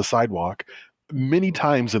street to the sidewalk. Many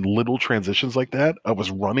times in little transitions like that, I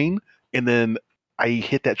was running, and then I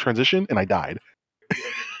hit that transition and I died.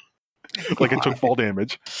 Like I took fall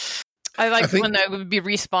damage. I like when I would be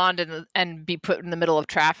respawned and be put in the middle of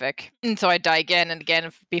traffic. And so I'd die again and again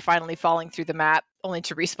and be finally falling through the map, only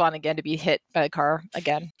to respawn again to be hit by a car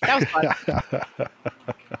again. That was fun.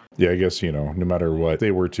 Yeah, I guess, no matter what, if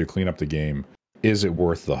they were to clean up the game, is it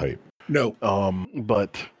worth the hype? No.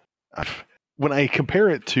 But when I compare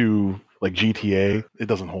it to like GTA, it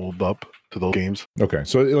doesn't hold up to those games. Okay,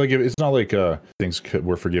 so like it's not like things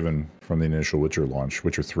were forgiven from the initial Witcher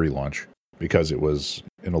 3 launch, because it was,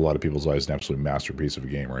 in a lot of people's eyes, an absolute masterpiece of a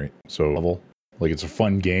game, right? So level, like it's a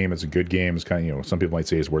fun game, it's a good game. It's kind of, some people might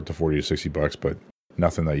say it's worth the $40 to $60, but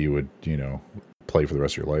nothing that you would, play for the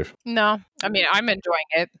rest of your life. No, I mean, I'm enjoying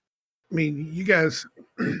it. I mean, you guys,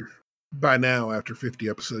 by now, after 50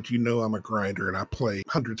 episodes, you know I'm a grinder and I play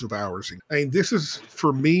hundreds of hours. I mean, this is,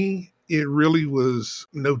 for me, it really was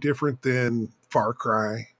no different than Far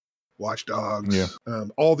Cry, Watch Dogs, Yeah.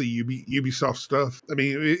 all the Ubisoft stuff. I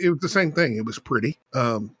mean, it was the same thing. It was pretty.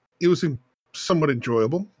 It was somewhat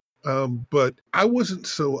enjoyable, but I wasn't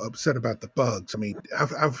so upset about the bugs. I mean,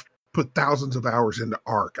 I've put thousands of hours into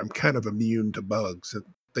Ark. I'm kind of immune to bugs.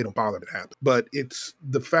 They don't bother me to happen. But it's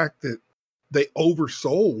the fact that they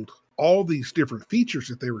oversold all these different features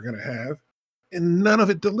that they were going to have, and none of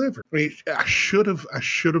it delivered. I mean, I should have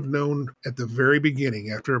known at the very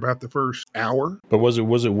beginning, after about the first hour. But was it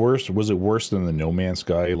worse? Was it worse than the No Man's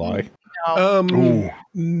Sky lie? No,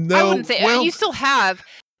 No, I wouldn't say. well, You still have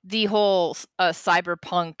the whole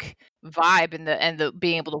cyberpunk vibe and the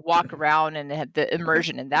being able to walk around and had the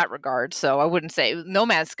immersion in that regard. So I wouldn't say No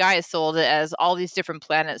Man's Sky is sold as all these different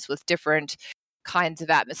planets with different kinds of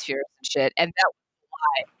atmospheres and shit, and that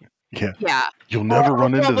Yeah. You'll never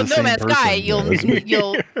run into the with No same Man's person. Sky, Yeah.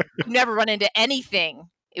 you'll never run into anything.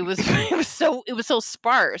 It was so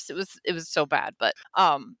sparse. It was so bad. But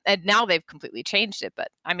and now they've completely changed it. But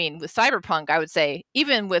I mean, with Cyberpunk, I would say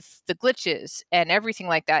even with the glitches and everything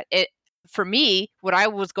like that, it for me, what I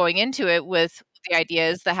was going into it with the idea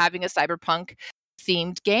is that having a Cyberpunk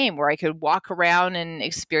themed game where I could walk around and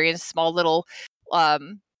experience small little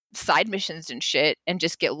side missions and shit and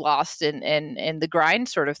just get lost in the grind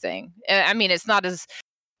sort of thing. I mean, it's not as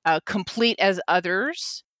complete as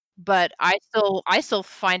others, but I still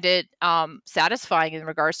find it satisfying in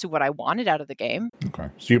regards to what I wanted out of the game. Okay,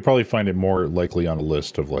 so you probably find it more likely on a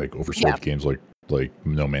list of like oversold Yeah. games like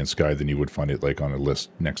No Man's Sky than you would find it like on a list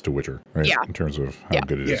next to Witcher, right? Yeah. In terms of how Yeah.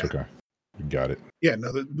 good it is. Yeah. Okay, got it. yeah,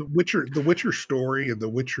 no, the Witcher story and the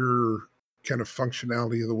Witcher kind of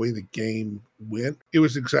functionality of the way the game went, it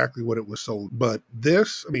was exactly what it was sold. But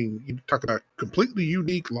this, I mean, you talk about completely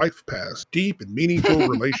unique life paths, deep and meaningful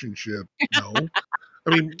relationship. No. I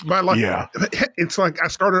mean, my life. Yeah. It's like I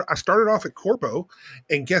started off at Corpo,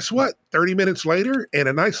 and guess what? 30 minutes later, and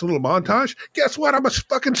a nice little montage. Guess what? I'm a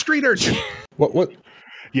fucking street urchin. What?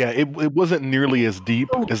 Yeah, it wasn't nearly as deep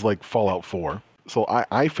as like Fallout 4. So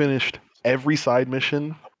I finished every side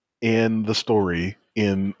mission and the story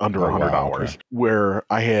in under Oh, 100 wow, hours, okay. where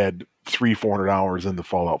I had 300-400 hours into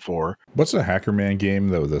Fallout 4. What's the Hacker Man game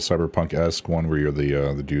though? The cyberpunk-esque one where you're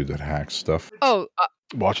the dude that hacks stuff. Oh,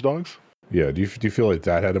 Watch Dogs? Yeah. Do you feel like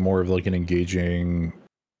that had a more of like an engaging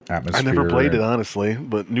atmosphere? I never played it, honestly,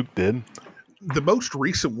 but Nuke did. The most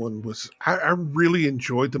recent one was I really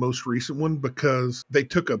enjoyed the most recent one because they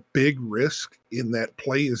took a big risk in that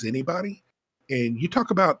play as anybody. And you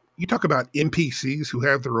talk about NPCs who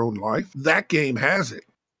have their own life. That game has it.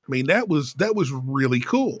 I mean, that was really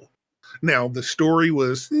cool. Now the story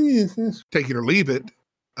was take it or leave it,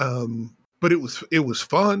 but it was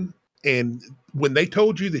fun. And when they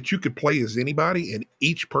told you that you could play as anybody and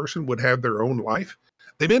each person would have their own life,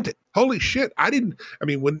 they meant it. Holy shit!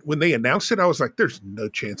 When they announced it, I was like, "There's no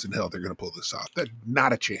chance in hell they're going to pull this off. That's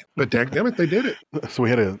not a chance." But dadgummit, they did it. So we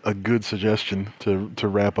had a good suggestion to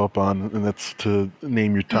wrap up on, and that's to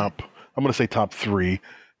name your top, I'm going to say top 3,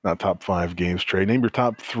 not top 5 games, Trey. Name your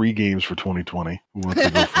top 3 games for 2020. Who wants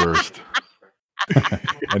to go first?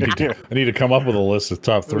 I need to come up with a list of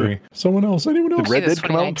top 3. Someone else? Anyone else? Did Red It was Dead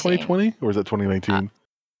come out in 2019. 2020, or is that 2019?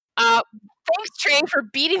 thanks, Trey, for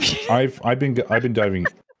beating me. I've been diving.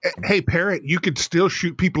 Hey, Parrot, you could still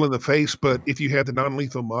shoot people in the face, but if you had the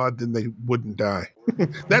non-lethal mod, then they wouldn't die.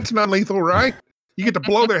 That's non-lethal, right? You get to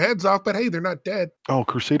blow their heads off, but hey, they're not dead. Oh,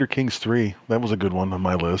 Crusader Kings 3. That was a good one on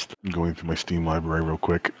my list. I'm going through my Steam library real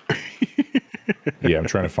quick. Yeah, I'm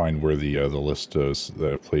trying to find where the list is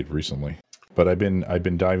that I've played recently. But I've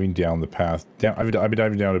been diving down the path. I've been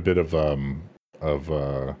diving down a bit of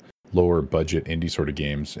lower budget indie sort of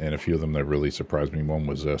games, and a few of them that really surprised me. One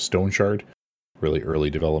was Stone Shard, really early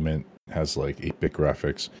development, has like 8-bit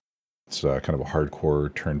graphics. It's kind of a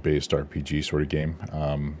hardcore turn-based RPG sort of game,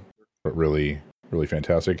 but really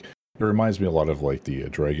fantastic. It reminds me a lot of like the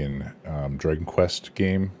Dragon Quest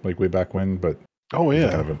game, like way back when, but Oh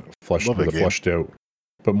yeah, kind of fleshed out,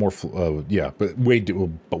 but more but way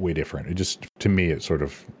different. It just, to me, it sort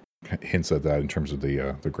of hints at that in terms of the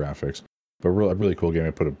graphics. But a really cool game.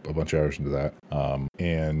 I put a bunch of hours into that.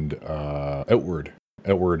 And Outward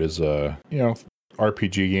is a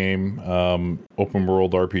RPG game, open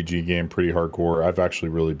world RPG game, pretty hardcore. I've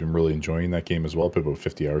actually been really enjoying that game as well. I put about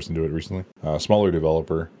 50 hours into it recently. Smaller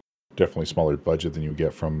developer, definitely smaller budget than you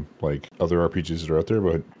get from like other RPGs that are out there,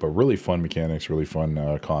 but really fun mechanics, really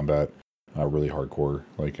fun combat, really hardcore,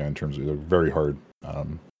 like in terms of very hard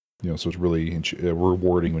So it's really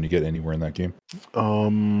rewarding when you get anywhere in that game.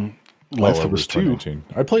 Last of Us 2.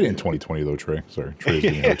 I played it in 2020 though, Trey. Sorry, Trey's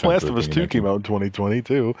giving me a hard time Last for of Us thinking 2 came out in 2020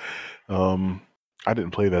 too. I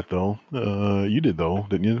didn't play that though. You did though,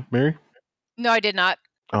 didn't you, Mary? No, I did not.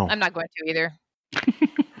 Oh, I'm not going to either.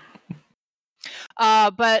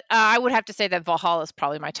 But I would have to say that Valhalla is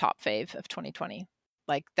probably my top fave of 2020.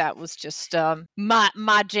 Like that was just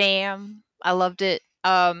my jam. I loved it.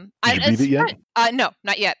 Did you beat it yet? No,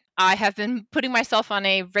 not yet. I have been putting myself on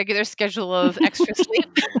a regular schedule of extra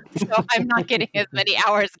sleep, so I'm not getting as many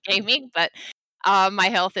hours gaming. But my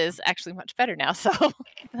health is actually much better now, so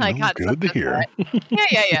I got good to hear.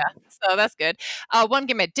 Yeah. So that's good. One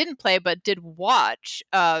game I didn't play but did watch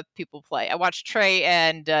people play. I watched Trey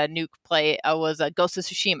and Nuke play. Was Ghost of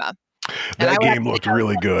Tsushima. That game looked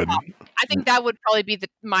really good. I think that would probably be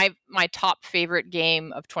my top favorite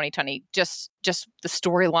game of 2020. Just the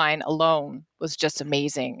storyline alone was just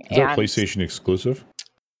amazing. Is that PlayStation exclusive?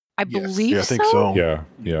 I believe I think so.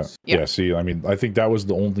 Yeah. See, I mean, I think that was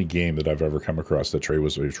the only game that I've ever come across that Trey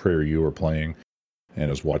or you were playing, and I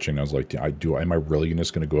was watching. I was like, am I really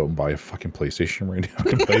just going to go out and buy a fucking PlayStation right now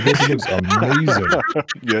to play this? It looks amazing.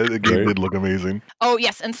 Yeah, the game did look amazing. Oh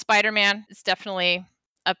yes, and Spider-Man is definitely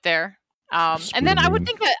up there. And then I would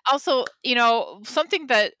think that also, something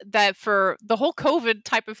that for the whole COVID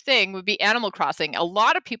type of thing would be Animal Crossing. A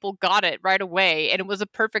lot of people got it right away, and it was a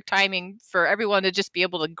perfect timing for everyone to just be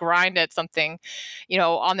able to grind at something,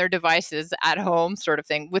 on their devices at home, sort of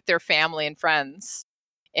thing, with their family and friends,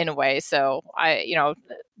 in a way. So I,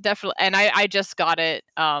 definitely, and I just got it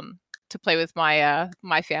to play with my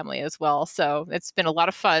my family as well. So it's been a lot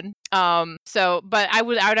of fun. But I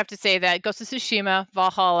would have to say that Ghost of Tsushima,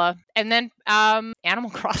 Valhalla, and then Animal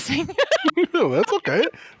Crossing. No, that's okay.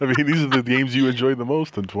 I mean, these are the games you enjoyed the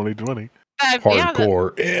most in 2020.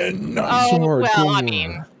 Hardcore and not so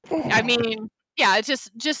hardcore. Well, I mean, yeah, it's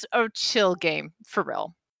just a chill game for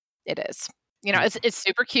real. It is. It's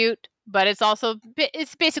super cute, but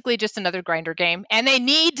it's basically just another grinder game, and they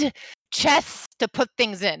need chests to put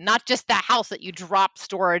things in, not just the house that you drop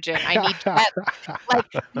storage in. I need chests. Like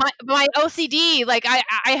my OCD, like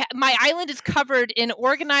I my island is covered in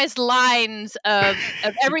organized lines of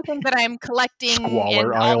everything that I'm collecting.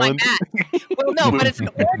 Squalor Island. Well, no, but it's an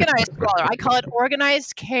organized squalor. I call it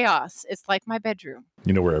organized chaos. It's like my bedroom.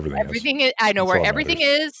 You know where everything is. I know where everything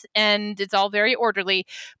is, and it's all very orderly,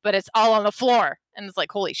 but it's all on the floor, and it's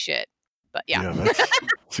like, holy shit. But yeah, that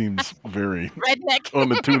seems very redneck,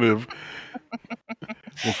 unintuitive.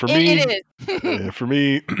 Well, for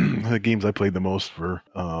me, the games I played the most were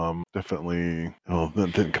definitely. Well,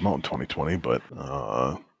 that didn't come out in 2020, but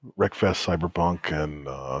Wreckfest, Cyberpunk, and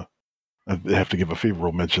I have to give a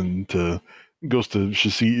favorable mention to Ghost of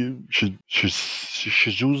Tsushima. Easy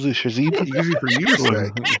for you to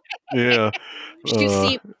say. Yeah. Now you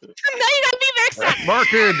gotta be very excited.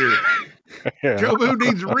 Mark Andrew. Jobu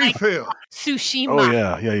needs a refill. Tsushima. Oh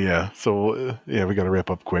yeah. So we got to wrap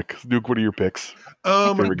up quick. Duke, what are your picks?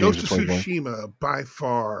 Ghost of Tsushima by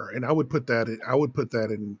far, and I would put that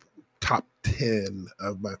in top 10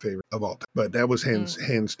 of my favorite of all time. But that was hands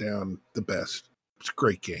down the best. It's a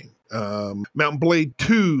great game. Mountain Blade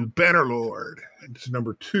 2, Bannerlord. It's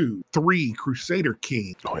number 2. 3, Crusader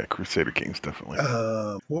King. Oh yeah, Crusader Kings definitely.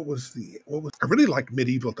 What was I really liked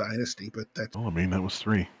Medieval Dynasty, but that's that was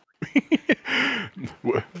 3.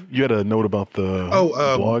 You had a note about the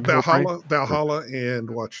blog? Valhalla, and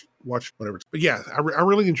watch whatever. But yeah, I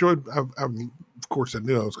really enjoyed. Of course, I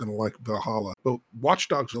knew I was going to like Valhalla, but Watch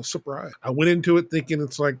Dogs was surprised. I went into it thinking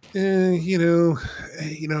it's like, I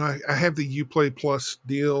have the Uplay Plus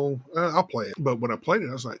deal. I'll play it. But when I played it,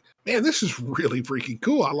 I was like, man, this is really freaking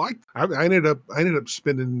cool. I ended up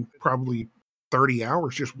spending probably 30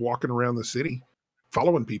 hours just walking around the city,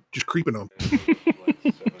 following people, just creeping on.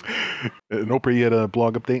 Oprah, you had a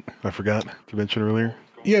blog update? I forgot to mention earlier.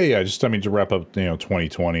 Yeah. Just, to wrap up,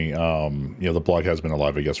 2020, the blog has been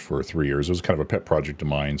alive, I guess, for 3 years. It was kind of a pet project of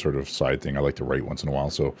mine, sort of side thing. I like to write once in a while.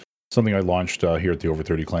 So something I launched here at the Over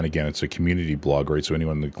 30 Clan. Again, it's a community blog, right? So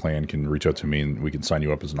anyone in the clan can reach out to me and we can sign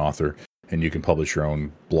you up as an author and you can publish your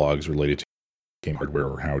own blogs related to game hardware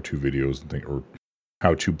or how-to videos and or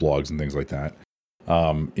how-to blogs and things like that.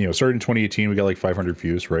 Started in 2018, we got like 500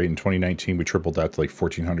 views, right? In 2019, we tripled that to like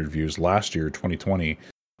 1,400 views. Last year, 2020,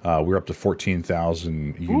 we're up to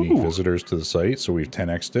 14,000 unique visitors to the site. So we've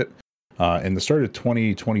 10x'd it. And the start of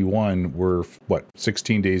 2021, we're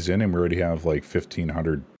 16 days in and we already have like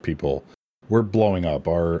 1,500 people. We're blowing up.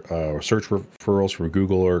 Our search referrals from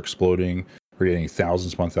Google are exploding. We're getting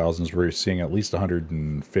thousands upon thousands. We're seeing at least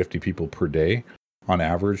 150 people per day on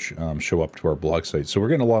average show up to our blog site. So we're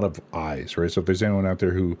getting a lot of eyes, right? So if there's anyone out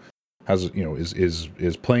there who has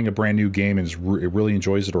is playing a brand new game and really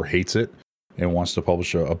enjoys it or hates it and wants to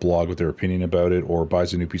publish a blog with their opinion about it, or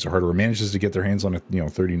buys a new piece of hardware, or manages to get their hands on a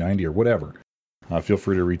 3090 or whatever, feel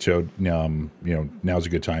free to reach out. Now's a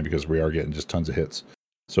good time because we are getting just tons of hits.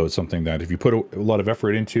 So it's something that if you put a lot of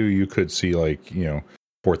effort into, you could see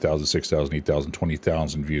 4,000, 6,000, 8,000,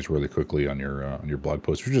 20,000 views really quickly on your blog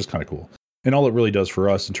post, which is kind of cool. And all it really does for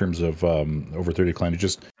us in terms of Over 30 Clan, it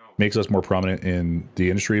just makes us more prominent in the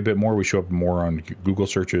industry a bit more. We show up more on Google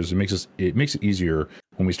searches. It makes it easier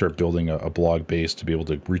when we start building a blog base to be able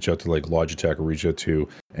to reach out to Logitech or reach out to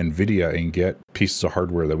NVIDIA and get pieces of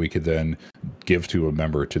hardware that we could then give to a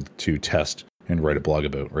member to test and write a blog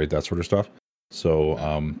about, right? That sort of stuff.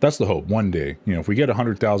 So that's the hope. One day, if we get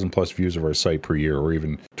 100,000 plus views of our site per year, or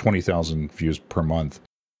even 20,000 views per month,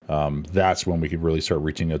 that's when we could really start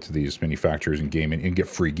reaching out to these manufacturers and gaming and get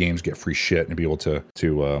free games, get free shit, and be able to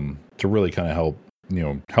really kind of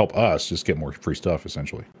help us just get more free stuff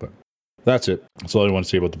essentially. But that's it. That's all I want to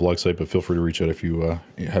say about the blog site. But feel free to reach out if you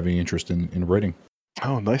have any interest in writing.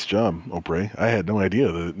 Oh, nice job, Opre. I had no idea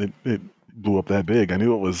that it blew up that big. I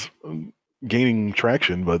knew it was gaining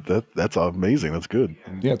traction, but that's amazing. That's good.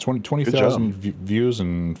 Yeah, 20,000 views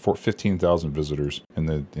and 15,000 visitors.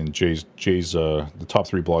 And Jay's the top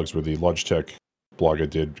 3 blogs were the Logitech blog I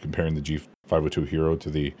did comparing the G502 Hero to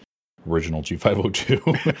the original G502.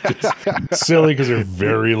 It's silly because there's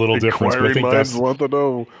very little difference. But I think that's want to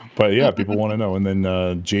know. But yeah, people want to know. And then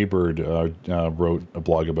Jaybird wrote a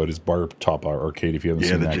blog about his bar top arcade. If you haven't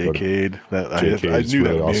seen that, Jcade. I knew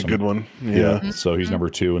really that would be a good one. Yeah. So he's number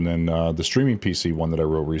 2, and then the streaming PC one that I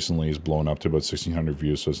wrote recently is blown up to about 1,600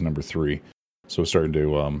 views, so it's number 3. So it's starting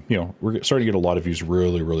to, we're starting to get a lot of views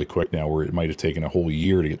really, really quick now. Where it might have taken a whole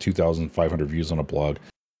year to get 2,500 views on a blog,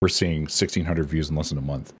 we're seeing 1,600 views in less than a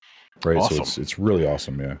month. Right, awesome. So it's really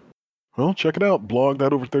awesome, yeah. Well, check it out,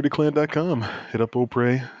 blog.over30clan.com. Hit up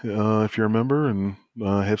Opre if you're a member and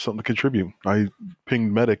have something to contribute. I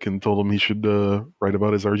pinged Medic and told him he should write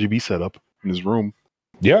about his RGB setup in his room.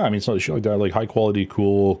 Yeah, I mean, it's not like that, like high quality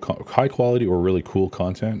or really cool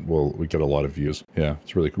content. Well, we get a lot of views. Yeah,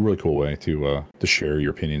 it's really cool way to share your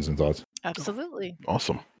opinions and thoughts. Absolutely.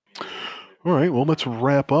 Awesome. All right, well, let's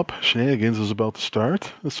wrap up. Shenanigans is about to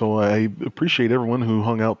start. So I appreciate everyone who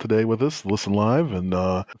hung out today with us, listen live, and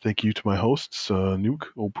thank you to my hosts, Nuke,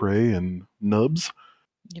 Opre, and Nubs.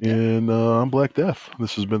 And I'm Black Death.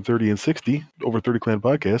 This has been 30 and 60, Over 30 Clan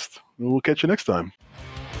Podcast. We'll catch you next time.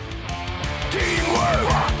 Teamwork,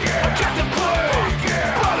 objective play,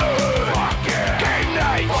 brotherhood, game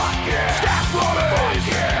night, staff rollers,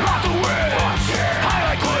 lot to win,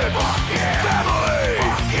 highlight clips, family,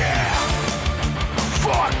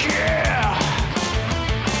 fuck yeah.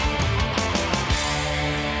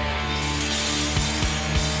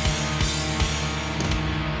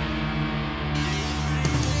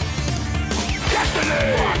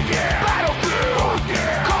 Destiny, Battlefield,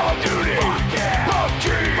 Call of Duty, PUBG,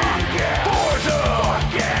 Forza,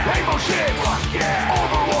 Rainbow Six,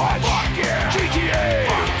 Overwatch, GTA,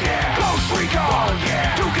 Ghost Recon,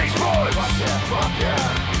 2K Sports,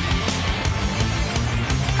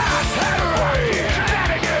 Ass Hattery,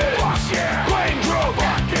 Shenanigans, Playing Drunk,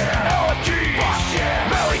 LFGs,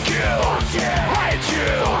 Melly Kills, Riot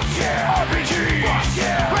Shield, RPGs,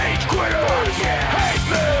 Rage Quitters, Hate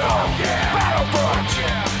Mail, Battlefront,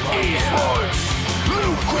 Esports,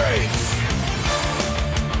 Loot Crates.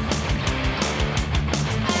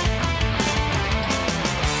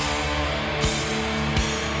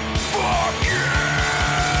 Fuck yeah!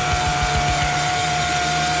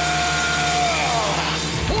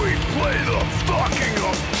 We play the fucking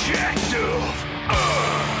objective!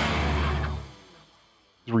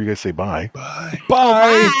 This is where you guys say bye. Bye.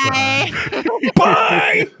 Bye!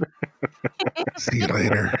 Bye! See you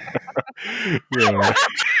later. Yeah.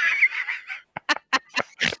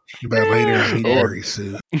 By later, I mean very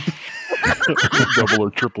soon. Double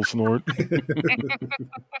or triple snort. Good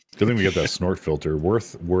thing we got that snort filter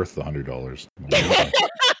worth $100.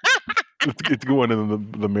 It's going in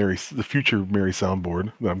the future Mary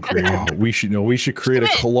soundboard that I'm creating. Oh, we should create a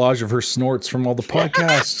collage of her snorts from all the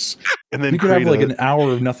podcasts. And then you could have like an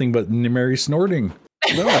hour of nothing but Mary snorting.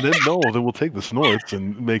 Then we'll take the snorts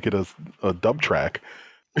and make it a dub track.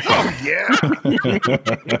 Oh, yeah.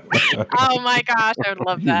 Oh my gosh, I would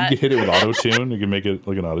love that. You hit it with auto tune. You can make it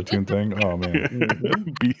like an auto tune thing. Oh man,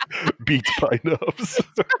 Beats by Nubs,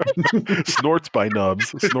 snorts by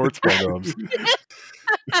Nubs, snorts by Nubs.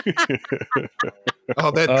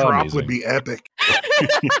 Oh, that drop Amazing. would be epic.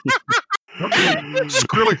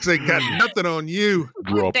 Skrillex ain't got nothing on you.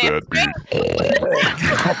 Drop that beat.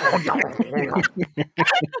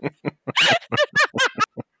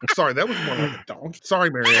 sorry, that was more like a donkey. Sorry,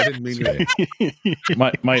 Mary, I didn't mean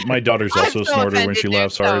to. My daughter's I'm also a so snorter when offended, she dude.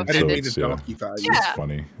 laughs So hard. I So didn't mean it's, to donkey fight you. Yeah. it's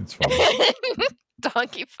funny. It's funny.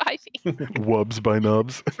 Donkey fighting. Wubs by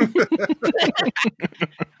Nubs.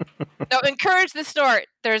 No, encourage the snort.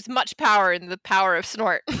 There's much power in the power of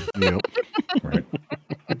snort. Yep. Right.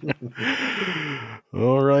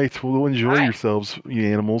 All right. Well, enjoy All right. yourselves, you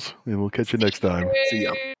animals, and we'll catch you next time. See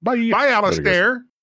ya. Bye. Bye, Alistair.